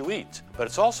much you eat. But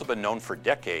it's also been known for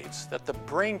decades that the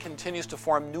brain continues to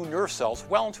form new nerve cells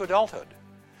well into adulthood.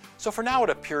 So for now, it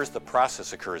appears the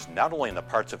process occurs not only in the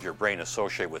parts of your brain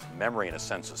associated with memory and a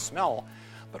sense of smell,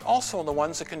 but also in the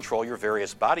ones that control your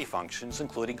various body functions,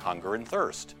 including hunger and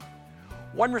thirst.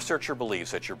 One researcher believes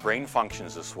that your brain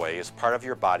functions this way as part of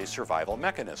your body's survival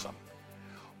mechanism.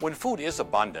 When food is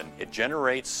abundant, it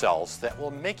generates cells that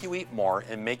will make you eat more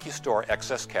and make you store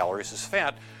excess calories as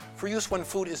fat for use when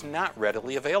food is not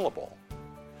readily available.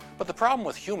 But the problem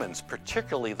with humans,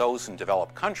 particularly those in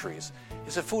developed countries,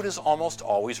 is that food is almost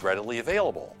always readily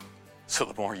available. So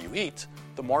the more you eat,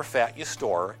 the more fat you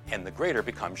store, and the greater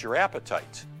becomes your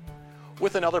appetite.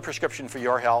 With another prescription for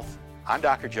your health, I'm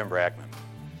Dr. Jim Bragman.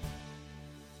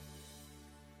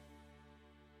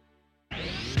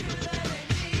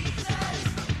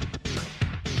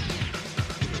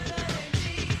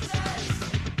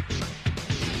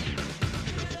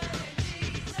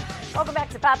 Welcome back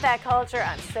to Pop That Culture.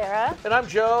 I'm Sarah. And I'm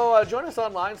Joe. Join us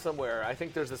online somewhere. I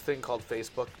think there's this thing called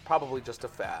Facebook, probably just a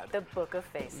fad. The Book of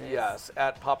Faces. Yes,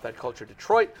 at Pop That Culture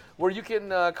Detroit, where you can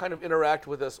kind of interact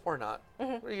with us or not.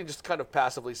 Mm-hmm. Or you can just kind of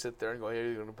passively sit there and go, hey, are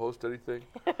you going to post anything?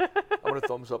 I'm going to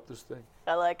thumbs up this thing.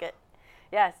 I like it.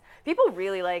 Yes. People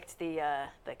really liked the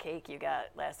cake you got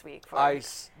last week for I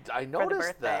for noticed the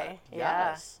birthday. that. Yeah.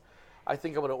 Yes. I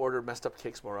think I'm going to order messed up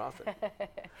cakes more often.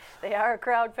 They are a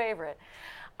crowd favorite.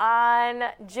 On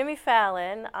Jimmy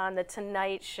Fallon, on The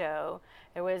Tonight Show,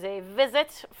 there was a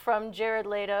visit from Jared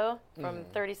Leto from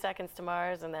 30 Seconds to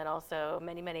Mars, and then also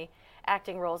many, many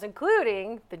acting roles,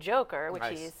 including the Joker, which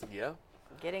he's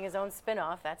getting his own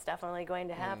spin-off. That's definitely going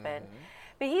to happen.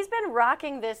 But he's been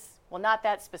rocking this, well, not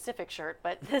that specific shirt,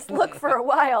 but this look for a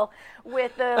while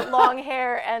with the long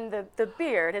hair and the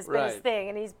beard has been his thing,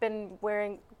 and he's been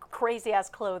wearing crazy-ass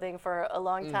clothing for a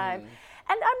long time. And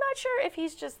I'm not sure if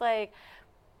he's just like,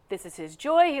 this is his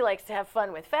joy, he likes to have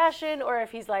fun with fashion, or if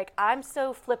he's like, I'm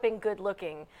so flipping good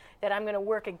looking that I'm going to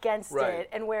work against it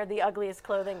and wear the ugliest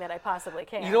clothing that I possibly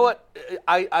can. You know what?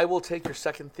 I will take your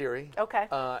second theory. Okay.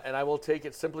 And I will take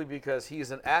it simply because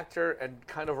he's an actor and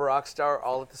kind of a rock star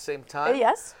all at the same time.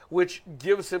 Yes. Which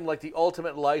gives him like the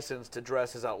ultimate license to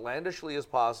dress as outlandishly as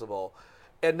possible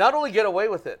and not only get away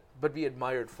with it, but be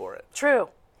admired for it. True.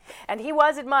 And he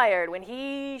was admired. When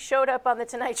he showed up on The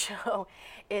Tonight Show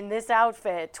in this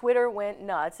outfit, Twitter went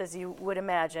nuts, as you would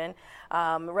imagine,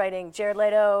 writing Jared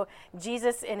Leto,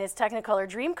 Jesus in his Technicolor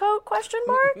Dreamcoat, ?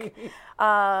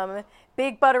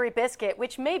 Big Buttery Biscuit,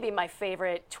 which may be my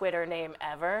favorite Twitter name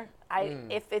ever. I'm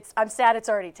sad it's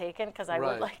already taken because I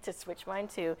would like to switch mine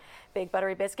to Big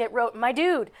Buttery Biscuit. Wrote, my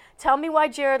dude, tell me why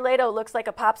Jared Leto looks like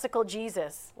a popsicle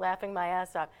Jesus, laughing my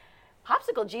ass off.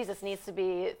 Popsicle Jesus needs to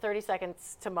be 30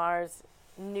 Seconds to Mars'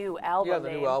 new album. Yeah,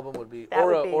 the new album would be,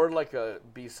 or like a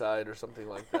B-side or something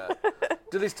like that.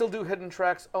 Do they still do hidden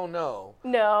tracks? Oh no.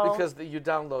 No. Because you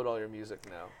download all your music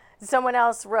now. Someone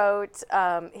else wrote,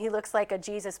 he looks like a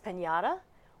Jesus pinata,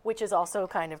 which is also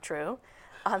kind of true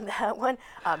on that one.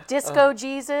 Disco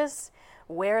Jesus.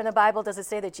 Where in the Bible does it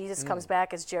say that Jesus comes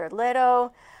back as Jared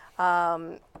Leto?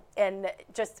 And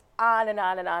just on and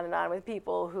on and on and on with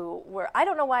people who were, I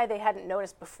don't know why they hadn't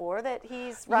noticed before that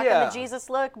he's rocking the Jesus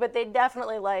look, but they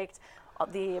definitely liked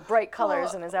the bright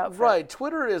colors in his outfit. Right.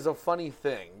 Twitter is a funny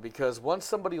thing because once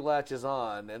somebody latches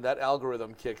on and that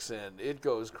algorithm kicks in, it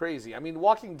goes crazy. I mean,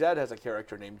 Walking Dead has a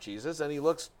character named Jesus, and he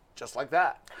looks just like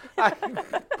that.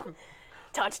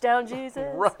 Touchdown Jesus.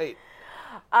 Right.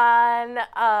 On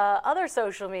other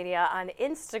social media, on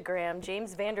Instagram,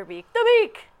 James Vanderbeek, the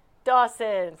Beak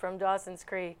Dawson from Dawson's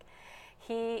Creek.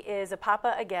 He is a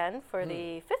papa again for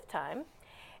the 5th time.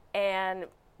 And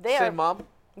they Same mom?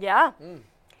 Yeah.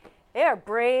 They are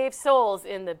brave souls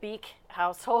in the Beak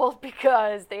household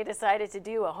because they decided to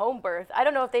do a home birth. I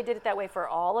don't know if they did it that way for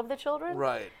all of the children.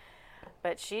 Right.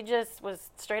 But she just was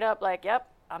straight up like,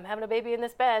 yep, I'm having a baby in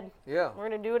this bed. Yeah. We're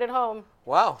going to do it at home.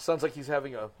 Wow. Sounds like he's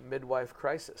having a midwife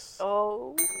crisis.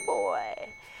 Oh,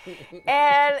 boy.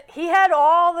 And he had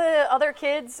all the other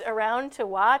kids around to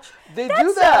watch. They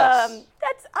do that.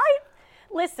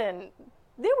 Listen,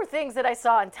 there were things that I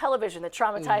saw on television that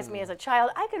traumatized me as a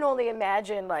child. I can only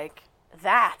imagine, like,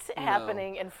 that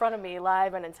happening in front of me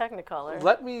live and in Technicolor.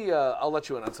 I'll let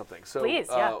you in on something. So, please,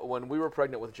 yeah. When we were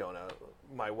pregnant with Jonah,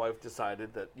 my wife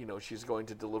decided that, she's going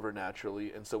to deliver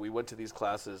naturally. And so we went to these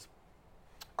classes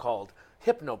called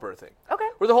hypnobirthing. Okay.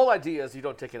 Where the whole idea is you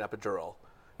don't take an epidural.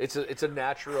 It's a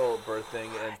natural birthing,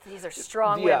 and these are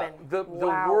strong women. The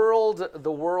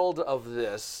world of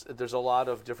this, there's a lot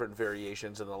of different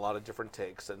variations and a lot of different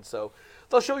takes, and so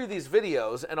they'll show you these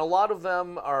videos, and a lot of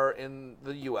them are in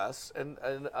the U.S. and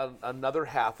another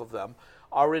half of them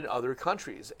are in other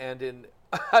countries, and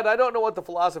I don't know what the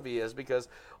philosophy is because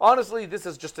honestly, this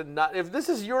is just if this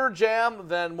is your jam,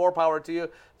 then more power to you.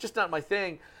 Just not my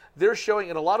thing. they're showing,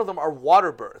 and a lot of them are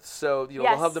water births. So, Yes.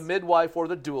 they'll have the midwife or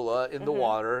the doula in the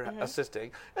water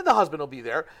assisting, and the husband will be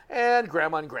there, and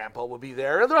grandma and grandpa will be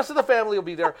there, and the rest of the family will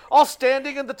be there, all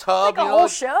standing in the tub. Like a whole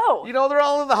show. They're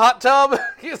all in the hot tub,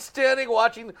 standing,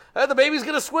 watching. The baby's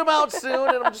going to swim out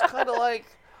soon, and I'm just kind of like,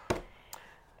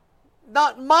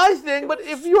 not my thing, but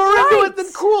if you're into it,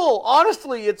 then cool.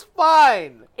 Honestly, it's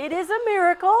fine. It is a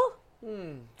miracle.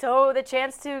 So the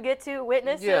chance to get to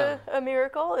witness a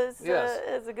miracle is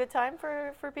a good time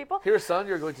for people. Here, son,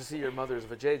 you're going to see your mother's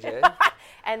vajayjay.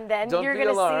 And then Don't you're be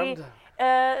going alarmed. to see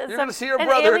You're going to see your an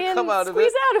brother alien come out of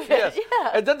squeeze it. out of it. Yes.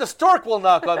 Yeah. And then the stork will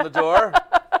knock on the door.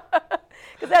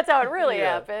 Because that's how it really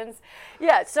happens.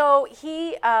 Yeah, so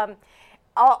he,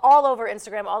 all over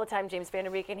Instagram, all the time, James Van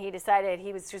Der Beek, and he decided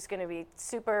he was just going to be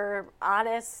super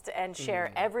honest and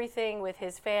share everything with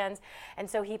his fans. And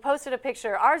so he posted a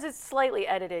picture. Ours is slightly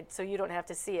edited, so you don't have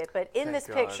to see it. But in this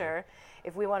picture,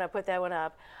 if we want to put that one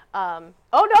up,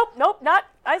 nope, not.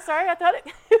 I'm sorry, I thought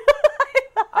it.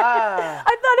 I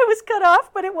thought it was cut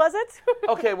off, but it wasn't.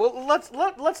 Okay, well,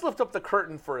 let's lift up the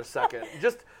curtain for a second,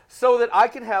 just so that I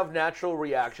can have natural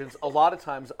reactions. A lot of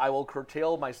times, I will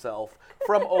curtail myself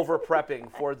from over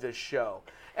prepping for this show,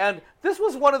 and this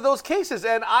was one of those cases.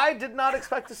 And I did not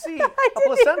expect to see a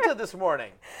placenta this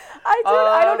morning. I did.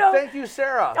 I don't know. Thank you,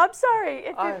 Sarah. I'm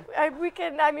sorry. We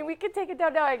can take it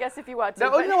down now, I guess, if you want to.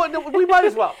 No, you know what? No, we might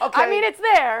as well. Okay. I mean, it's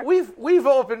there. We've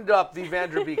opened up the Van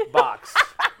Der Beek box.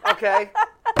 Okay.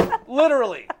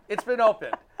 Literally, it's been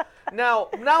opened. Now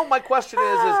my question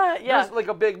is there's like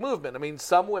a big movement. I mean,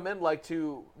 some women like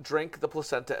to drink the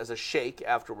placenta as a shake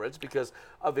afterwards because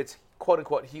of its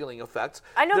quote-unquote healing effects.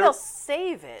 I know they'll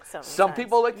save it sometimes. Some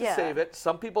people like to save it.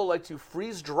 Some people like to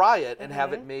freeze dry it and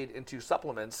have it made into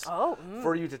supplements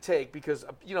for you to take because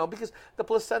the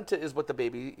placenta is what the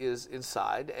baby is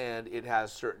inside, and it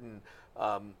has certain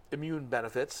immune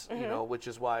benefits, which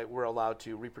is why we're allowed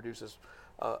to reproduce as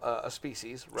a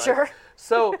species, right? Sure.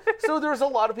 So there's a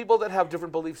lot of people that have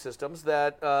different belief systems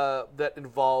that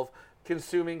involve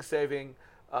consuming, saving,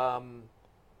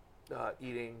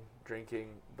 eating, drinking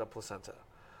the placenta,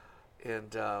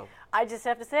 and I just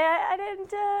have to say I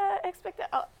didn't expect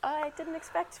that. I didn't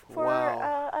expect for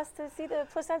us to see the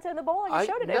placenta in the bowl on your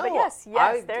show today. But yes,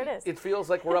 there it is. It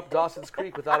feels like we're up Dawson's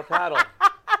Creek without a paddle.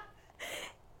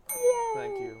 Yay.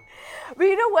 Thank you. But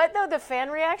you know what, though? The fan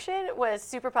reaction was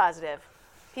super positive.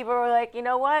 People were like, you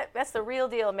know what? That's the real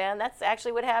deal, man. That's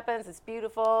actually what happens. It's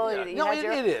beautiful. Yeah.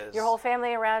 It is. Your whole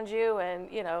family around you, and,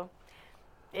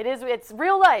 it's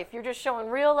real life. You're just showing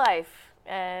real life.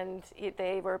 And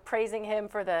they were praising him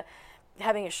for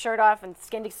having his shirt off and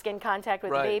skin-to-skin contact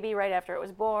with the baby right after it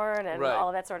was born and all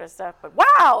of that sort of stuff. But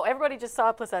wow, everybody just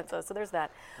saw a placenta, so there's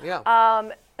that.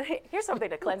 Yeah. Here's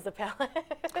something to cleanse the palate.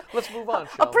 Let's move on,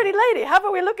 A pretty lady. How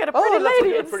about we look at a pretty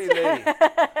lady? Let's look at a pretty lady.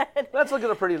 Let's look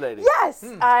at a pretty lady. Yes.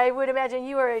 I would imagine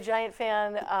you are a giant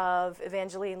fan of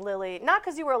Evangeline Lilly. Not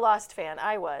because you were a Lost fan.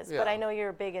 I was. But I know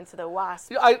you're big into the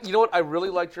Wasp. You know what? I really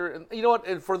liked her. And you know what?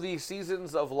 And for the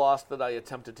seasons of Lost that I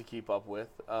attempted to keep up with,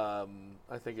 I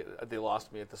think they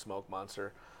lost me at the Smoke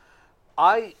Monster.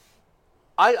 I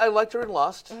liked her in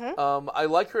Lost. I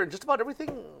like her in just about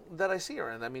everything that I see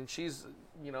her in. I mean, she's,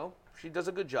 she does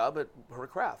a good job at her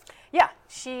craft. Yeah,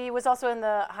 she was also in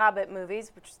the Hobbit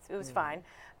movies, which it was fine.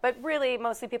 But really,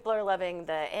 mostly people are loving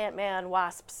the Ant-Man,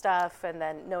 Wasp stuff, and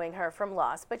then knowing her from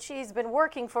Lost. But she's been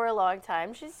working for a long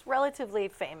time. She's relatively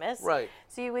famous. Right.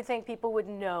 So you would think people would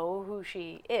know who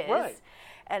she is. Right.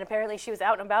 And apparently she was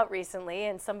out and about recently,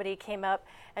 and somebody came up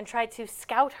and tried to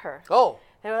scout her. Oh.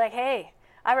 They were like, hey,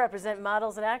 I represent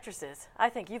models and actresses. I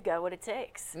think you've got what it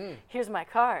takes. Here's my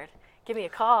card. Give me a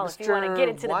call if you want to get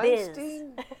into the biz.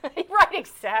 Right,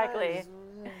 exactly.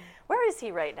 Where is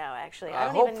he right now, actually?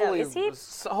 I don't even know. Is he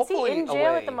in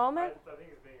jail at the moment? I think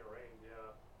he's being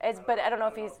arraigned, yeah. But I don't know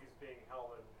if he's being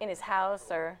held in his house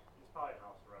or... He's probably in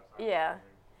house arrest. Yeah.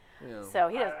 So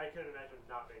he does. I couldn't imagine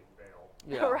not making bail.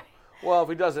 Yeah. Right. Well, if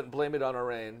he doesn't, blame it on a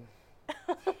rain.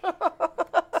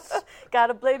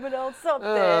 Gotta blame it on something.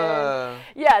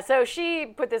 Yeah, so she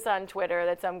put this on Twitter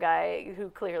that some guy who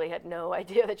clearly had no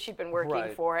idea that she'd been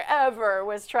working forever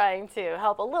was trying to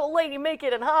help a little lady make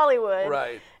it in Hollywood.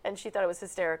 Right. And she thought it was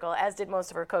hysterical, as did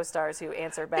most of her co-stars who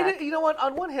answered back. And you know what?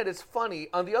 On one hand, it's funny.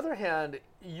 On the other hand,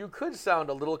 you could sound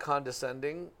a little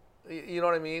condescending. You know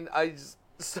what I mean?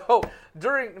 So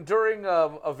during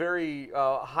a very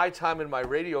high time in my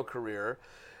radio career,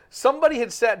 somebody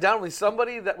had sat down with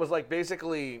somebody that was like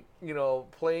basically,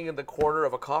 playing in the corner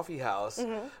of a coffee house.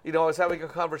 I was having a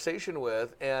conversation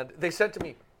with, and they said to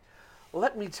me,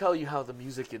 "Let me tell you how the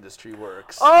music industry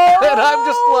works." Oh, and I'm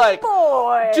just like,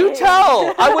 boy. "Do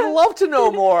tell! I would love to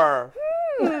know more."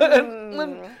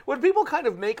 When people kind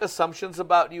of make assumptions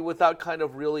about you without kind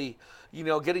of really,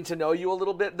 getting to know you a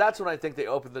little bit, that's when I think they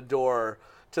open the door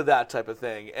to that type of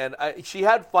thing. And she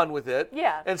had fun with it.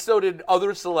 Yeah. And so did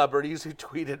other celebrities who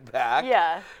tweeted back.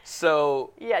 Yeah.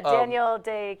 So. Yeah, Daniel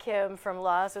Day Kim from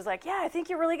Lost was like, yeah, I think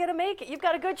you're really going to make it. You've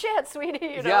got a good chance,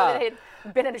 sweetie. Yeah. They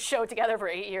had been in a show together for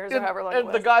 8 years or however long it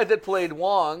was. And the guy that played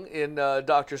Wong in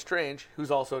Doctor Strange, who's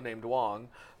also named Wong,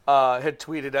 had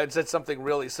tweeted and said something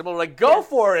really similar, like, go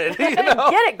for it. Get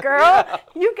it, girl. Yeah.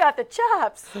 You got the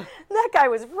chops. That guy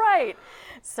was right.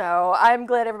 So I'm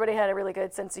glad everybody had a really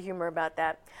good sense of humor about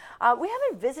that. We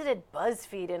haven't visited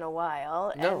BuzzFeed in a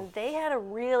while, and they had a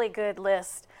really good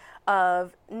list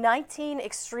of 19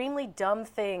 extremely dumb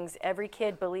things every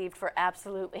kid believed for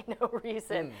absolutely no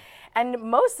reason. And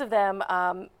most of them,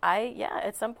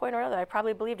 at some point or other, I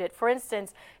probably believed it. For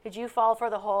instance, did you fall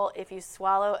for the whole, if you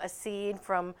swallow a seed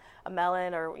from a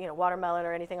melon or watermelon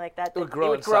or anything like that, it would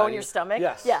grow in your stomach?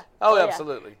 Yes. Yeah. Oh,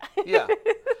 absolutely. Yeah.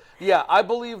 Yeah, I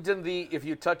believed in if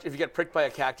you get pricked by a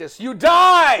cactus, you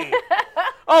die!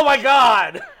 Oh my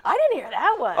God! I didn't hear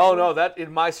that one. Oh no, that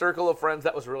in my circle of friends,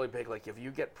 that was really big. Like, if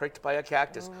you get pricked by a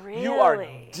cactus, really? You are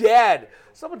dead.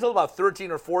 So up until about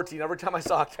 13 or 14, every time I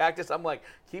saw a cactus, I'm like,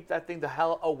 keep that thing the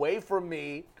hell away from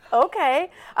me. Okay.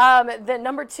 The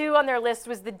number 2 on their list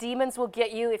was the demons will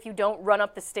get you if you don't run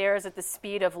up the stairs at the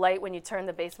speed of light when you turn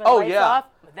the basement lights off.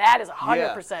 That is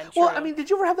 100% true. Well, I mean, did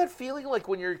you ever have that feeling like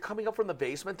when you're coming up from the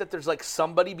basement that there's like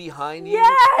somebody behind you?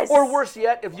 Yes! Or worse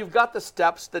yet, if you've got the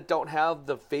steps that don't have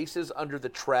the faces under the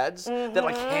treads, that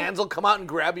like hands will come out and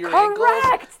grab your ankles?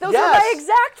 Correct! Those are my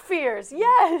exact fears.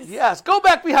 Yes! Yes. Go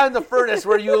back behind the furnace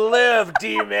where you live,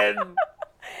 demon!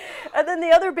 And then the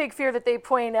other big fear that they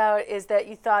point out is that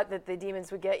you thought that the demons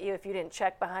would get you if you didn't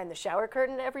check behind the shower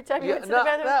curtain every time you went to the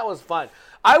bathroom. That was fun.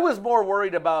 I was more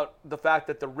worried about the fact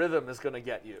that the rhythm is going to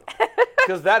get you,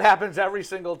 because that happens every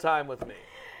single time with me.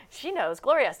 She knows.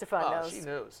 Gloria Estefan knows. She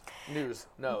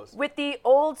knows. With the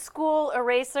old school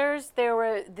erasers, there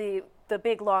were the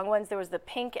big long ones. There was the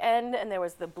pink end and there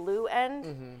was the blue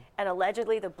end. And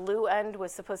allegedly the blue end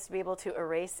was supposed to be able to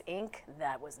erase ink.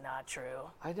 That was not true.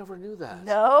 I never knew that.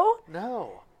 No?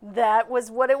 No. That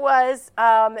was what it was.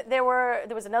 There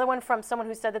was another one from someone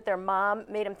who said that their mom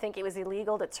made him think it was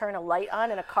illegal to turn a light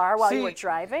on in a car while you were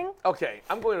driving. Okay,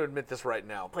 I'm going to admit this right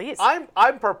now. Please.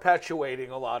 I'm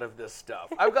perpetuating a lot of this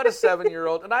stuff. I've got a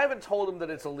 7-year-old, and I haven't told him that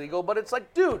it's illegal, but it's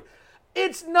like, dude,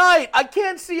 it's night. I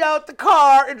can't see out the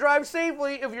car and drive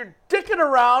safely if you're dicking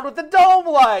around with the dome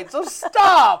light. So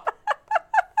stop.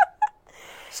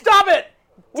 Stop it.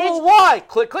 Why?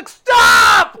 Click, click,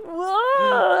 stop!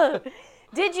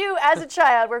 Did you, as a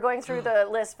child, we're going through the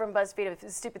list from BuzzFeed of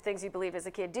stupid things you believed as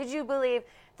a kid, did you believe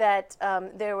that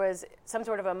there was some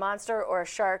sort of a monster or a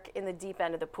shark in the deep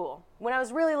end of the pool? When I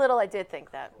was really little, I did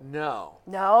think that. No.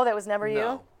 No? That was never you?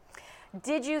 No.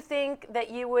 Did you think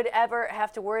that you would ever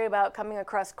have to worry about coming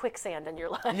across quicksand in your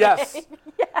life? Yes.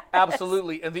 Yes.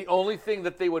 Absolutely. And the only thing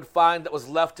that they would find that was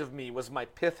left of me was my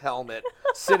pith helmet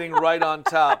sitting right on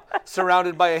top,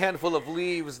 surrounded by a handful of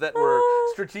leaves that were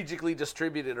strategically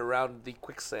distributed around the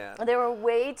quicksand. There were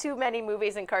way too many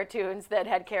movies and cartoons that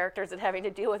had characters that having to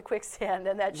deal with quicksand,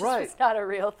 and that just was not a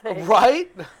real thing.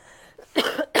 Right?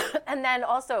 And then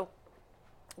also,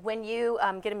 when you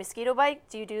get a mosquito bite,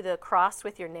 do you do the cross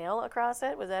with your nail across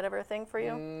it? Was that ever a thing for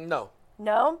you? No.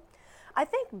 No? I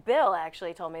think Bill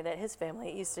actually told me that his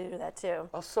family used to do that too.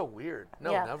 Oh, so weird.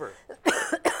 No, Yeah. never.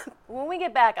 When we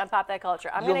get back on Pop That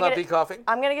Culture, You'll not be coughing?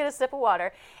 I'm going to get a sip of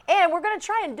water, and we're going to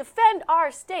try and defend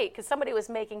our state because somebody was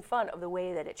making fun of the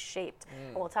way that it's shaped.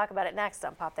 And we'll talk about it next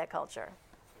on Pop That Culture.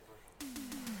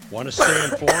 Want to stay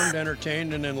informed,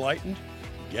 entertained, and enlightened?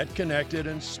 Get connected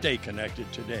and stay connected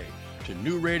today to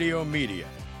New Radio Media.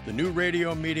 The New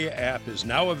Radio Media app is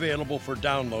now available for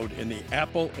download in the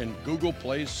Apple and Google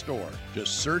Play Store.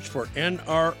 Just search for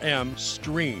NRM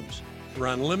Streams for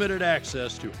unlimited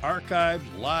access to archived,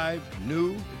 live,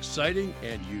 new, exciting,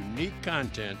 and unique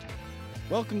content.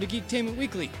 Welcome to Geektainment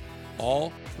Weekly.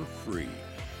 All for free.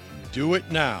 Do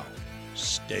it now.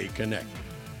 Stay connected.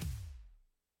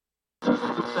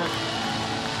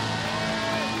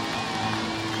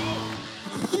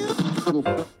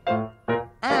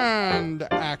 And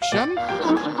action.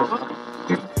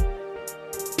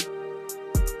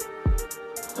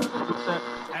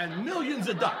 And millions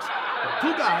of ducks.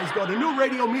 Two guys go to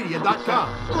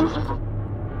newradiomedia.com.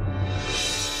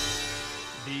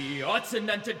 The Arts and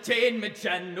Entertainment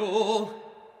Channel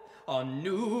on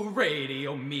New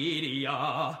Radio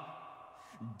Media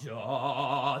 .com.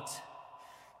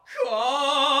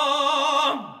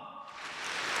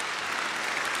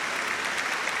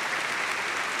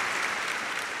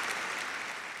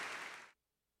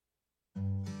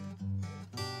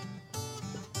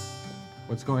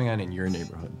 What's going on in your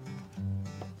neighborhood?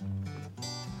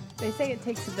 They say it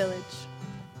takes a village.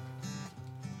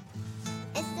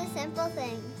 It's the simple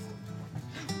things.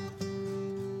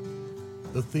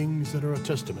 The things that are a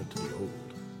testament to the old.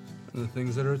 And the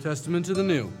things that are a testament to the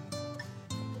new.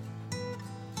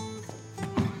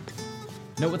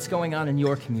 Know what's going on in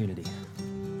your community.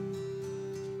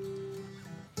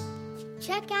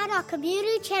 Check out our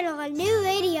community channel on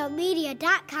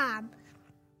newradiomedia.com.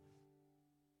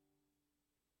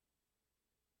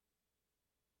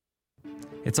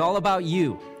 It's all about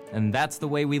you, and that's the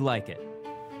way we like it.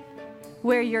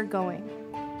 Where you're going.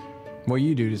 What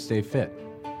you do to stay fit.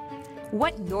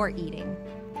 What you're eating.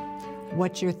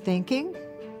 What you're thinking.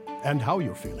 And how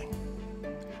you're feeling.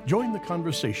 Join the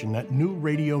conversation at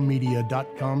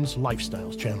newradiomedia.com's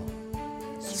Lifestyles channel.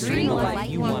 Stream the life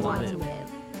you want to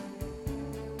live.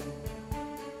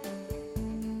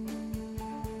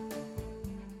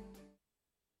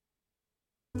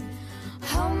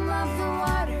 Home of the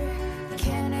water,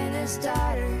 Canada's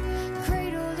daughter,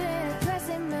 cradled in a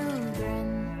crescent moon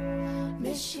grin.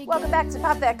 Michigan. Welcome back to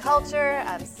Pop That Culture.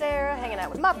 I'm Sarah, hanging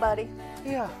out with my buddy.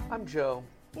 Yeah, I'm Joe.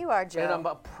 You are Joe. And I'm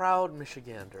a proud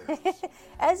Michigander.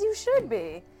 As you should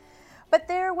be. But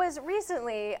there was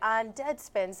recently on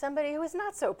Deadspin somebody who was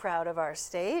not so proud of our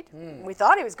state. We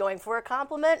thought he was going for a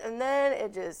compliment, and then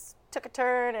it just took a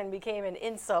turn and became an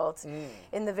insult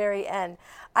in the very end.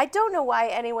 I don't know why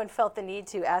anyone felt the need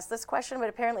to ask this question, but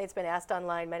apparently it's been asked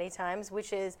online many times,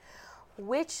 which is,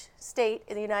 which state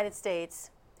in the United States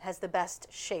has the best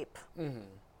shape?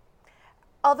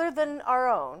 Other than our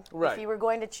own, Right. if you were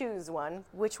going to choose one,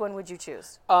 which one would you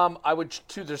choose? I would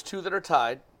there's two that are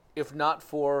tied. If not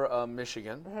for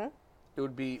Michigan, it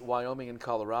would be Wyoming and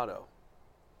Colorado.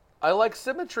 I like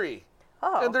symmetry.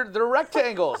 Oh. And they're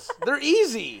rectangles. They're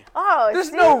easy. Oh,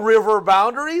 There's no river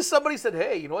boundaries. Somebody said,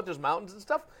 hey, you know what? There's mountains and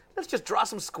stuff. Let's just draw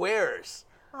some squares.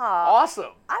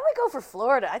 Awesome. I would go for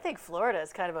Florida. I think Florida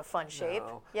is kind of a fun shape.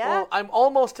 Yeah. Well, I'm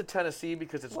almost to Tennessee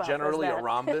because it's Well, generally there's a that.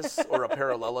 rhombus or a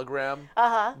parallelogram.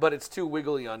 But it's too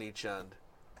wiggly on each end.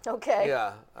 Okay.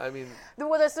 Yeah, I mean,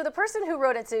 So the person who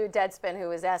wrote into Deadspin who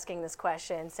was asking this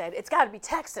question said, it's got to be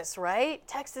Texas, right?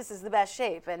 Texas is the best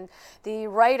shape. And the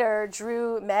writer,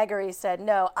 Drew Magary, said,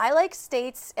 no, I like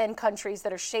states and countries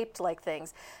that are shaped like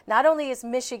things. Not only is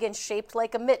Michigan shaped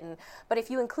like a mitten, but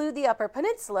if you include the Upper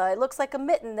Peninsula, it looks like a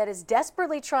mitten that is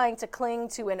desperately trying to cling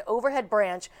to an overhead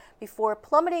branch before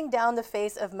plummeting down the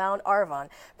face of Mount Arvon.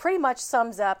 Pretty much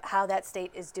sums up how that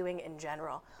state is doing in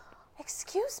general.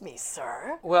 Excuse me,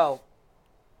 sir. well,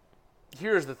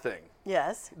 here's the thing.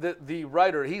 Yes. The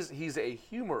writer, he's a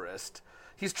humorist.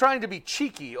 He's trying to be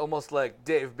cheeky, almost like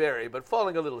Dave Barry, but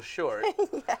falling a little short.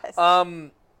 Yes.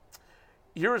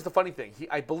 Here's the funny thing.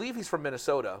 I believe he's from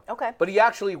Minnesota. Okay. But he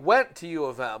actually went to U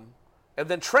of M and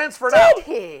then transferred out. Did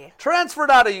he? Transferred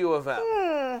out of U of M.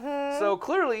 Mm-hmm. So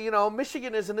clearly,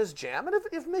 Michigan isn't his jam. And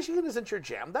if Michigan isn't your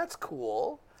jam, that's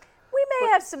cool. We may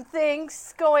have some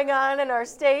things going on in our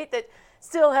state that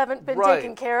still haven't been Right.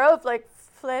 taken care of, like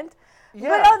Flint. Yeah.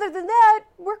 But other than that,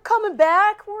 we're coming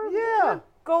back. We're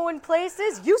going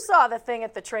places. You saw the thing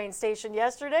at the train station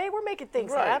yesterday. We're making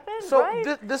things happen, So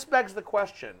right? this begs the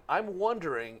question. I'm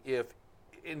wondering if,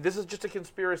 and this is just a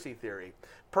conspiracy theory,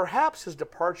 perhaps his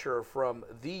departure from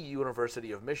the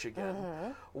University of Michigan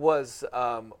was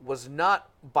not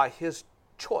by his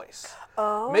choice.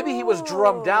 Oh. Maybe he was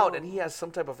drummed out and he has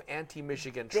some type of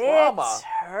anti-Michigan trauma.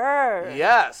 Bitter.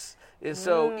 Yes. And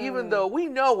so even though we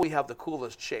know we have the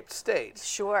coolest shaped states,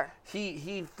 sure,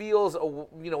 he feels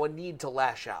a need to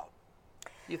lash out.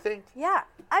 You think? Yeah.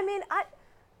 I mean,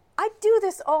 I do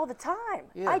this all the time.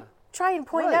 Yeah. I try and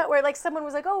point Right. out where, like, someone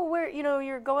was like, oh, where,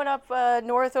 you're going up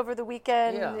north over the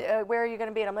weekend. Yeah. Where are you going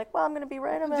to be? And I'm like, well, I'm going to be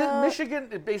right about. Michigan,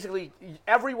 basically,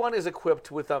 everyone is equipped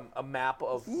with a map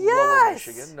of Lower Yes!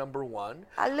 Michigan, number one.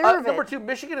 I love Number it. two,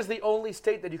 Michigan is the only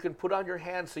state that you can put on your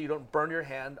hand so you don't burn your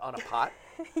hand on a pot.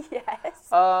 Yes.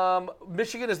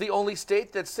 Michigan is the only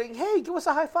state that's saying, hey, give us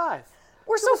a high five.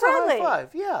 We're Give so us a high friendly. five.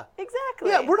 Yeah. Exactly.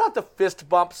 Yeah, we're not the fist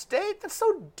bump state. That's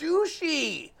so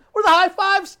douchey. We're the high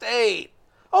five state.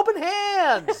 Open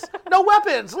hands. No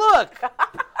weapons. Look.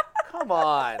 Come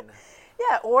on.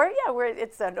 Yeah, where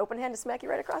it's an open hand to smack you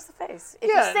right across the face. If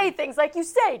Yeah. you say things like you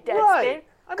say, Deadspin. Right.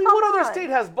 I mean, Come what other on. state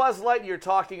has Buzz Lightyear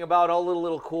talking about all the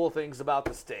little cool things about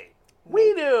the state?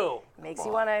 We do. Makes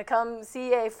you want to come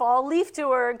see a fall leaf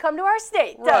tour and come to our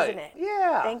state, Right. doesn't it?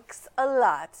 Yeah. Thanks a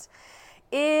lot.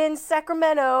 In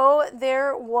Sacramento,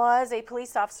 there was a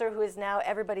police officer who is now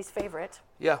everybody's favorite.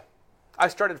 Yeah. I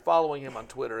started following him on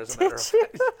Twitter, as a matter of Did you?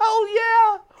 fact.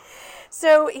 Oh, yeah.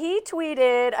 So he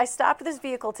tweeted, I stopped this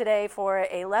vehicle today for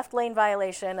a left lane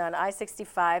violation on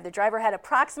I-65. The driver had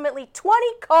approximately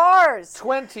 20 cars.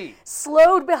 20.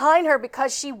 Slowed behind her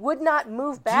because she would not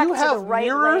move back Do you to the have right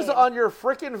mirrors lane. on your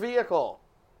frickin' vehicle?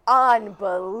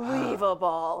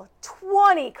 Unbelievable.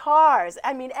 20 cars.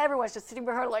 I mean, everyone's just sitting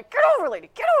behind her like, get over, lady,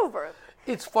 get over.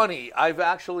 It's funny. I've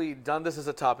actually done this as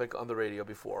a topic on the radio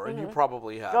before, and you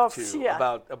probably have Oh, too. yeah.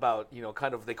 About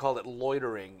kind of, they call it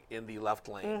loitering in the left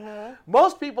lane. Mhm.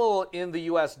 Most people in the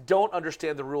U.S. don't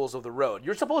understand the rules of the road.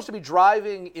 You're supposed to be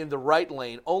driving in the right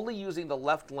lane, only using the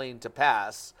left lane to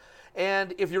pass.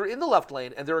 And if you're in the left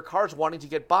lane and there are cars wanting to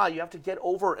get by, you have to get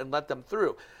over and let them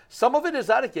through. Some of it is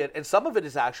etiquette, and some of it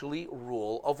is actually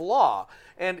rule of law.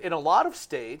 And in a lot of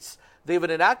states, they've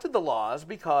enacted the laws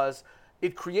because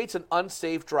it creates an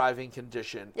unsafe driving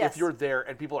condition Yes. if you're there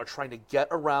and people are trying to get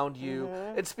around you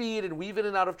and speed and weave in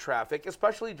and out of traffic,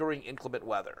 especially during inclement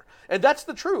weather. And that's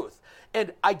the truth.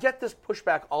 And I get this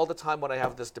pushback all the time when I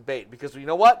have this debate because you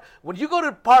know what? When you go to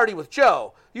a party with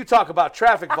Joe, you talk about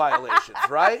traffic violations,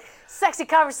 right? Sexy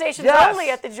conversations Yes.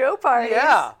 only at the Joe parties.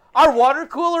 Yeah. Our water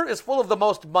cooler is full of the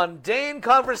most mundane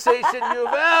conversation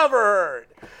you've ever heard.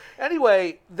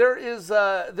 Anyway, there's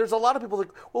a lot of people like,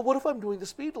 well, what if I'm doing the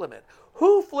speed limit?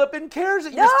 Who flippin' cares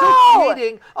that you're still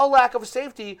creating a lack of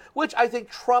safety, which I think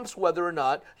trumps whether or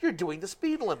not you're doing the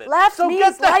speed limit. Left so means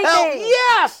get the hell, lightning.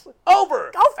 yes,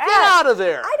 over. Go fast. Get out of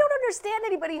there. I don't understand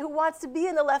anybody who wants to be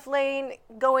in the left lane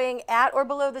going at or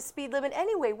below the speed limit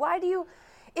anyway. Why do you,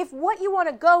 if what you want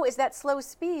to go is that slow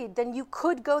speed, then you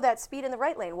could go that speed in the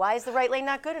right lane. Why is the right lane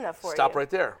not good enough for you? Stop right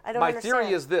there. I don't My understand.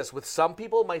 theory is this. With some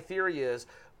people, my theory is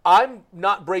I'm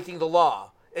not breaking the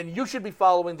law. And you should be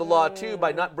following the law, too,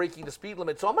 by not breaking the speed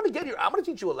limit. So I'm going to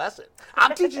teach you a lesson.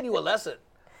 I'm teaching you a lesson.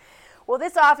 Well,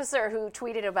 this officer who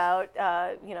tweeted about,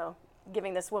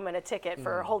 giving this woman a ticket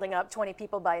for holding up 20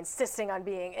 people by insisting on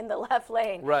being in the left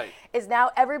lane, Right. is now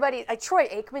everybody. Troy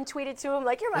Aikman tweeted to him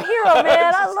like, "You're my hero,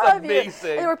 man. I love you." amazing.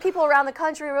 And there were people around the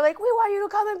country who were like, "We want you to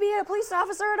come and be a police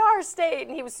officer in our state,"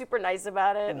 and he was super nice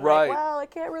about it. And Right. Like, well, I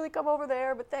can't really come over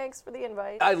there, but thanks for the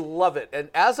invite. I love it. And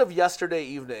as of yesterday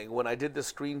evening, when I did the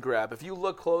screen grab, if you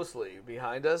look closely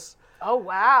behind us, Oh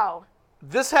wow.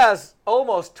 this has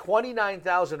almost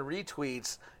 29,000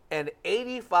 retweets and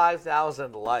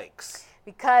 85,000 likes.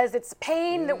 Because it's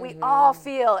pain that we all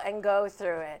feel and go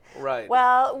through it. Right.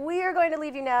 Well, we are going to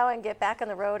leave you now and get back on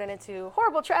the road and into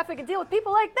horrible traffic and deal with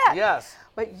people like that. Yes.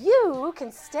 But you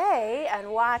can stay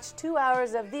and watch 2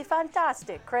 hours of the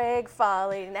fantastic Craig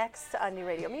Folly next on New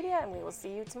Radio Media, and we will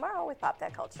see you tomorrow with Pop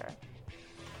That Culture.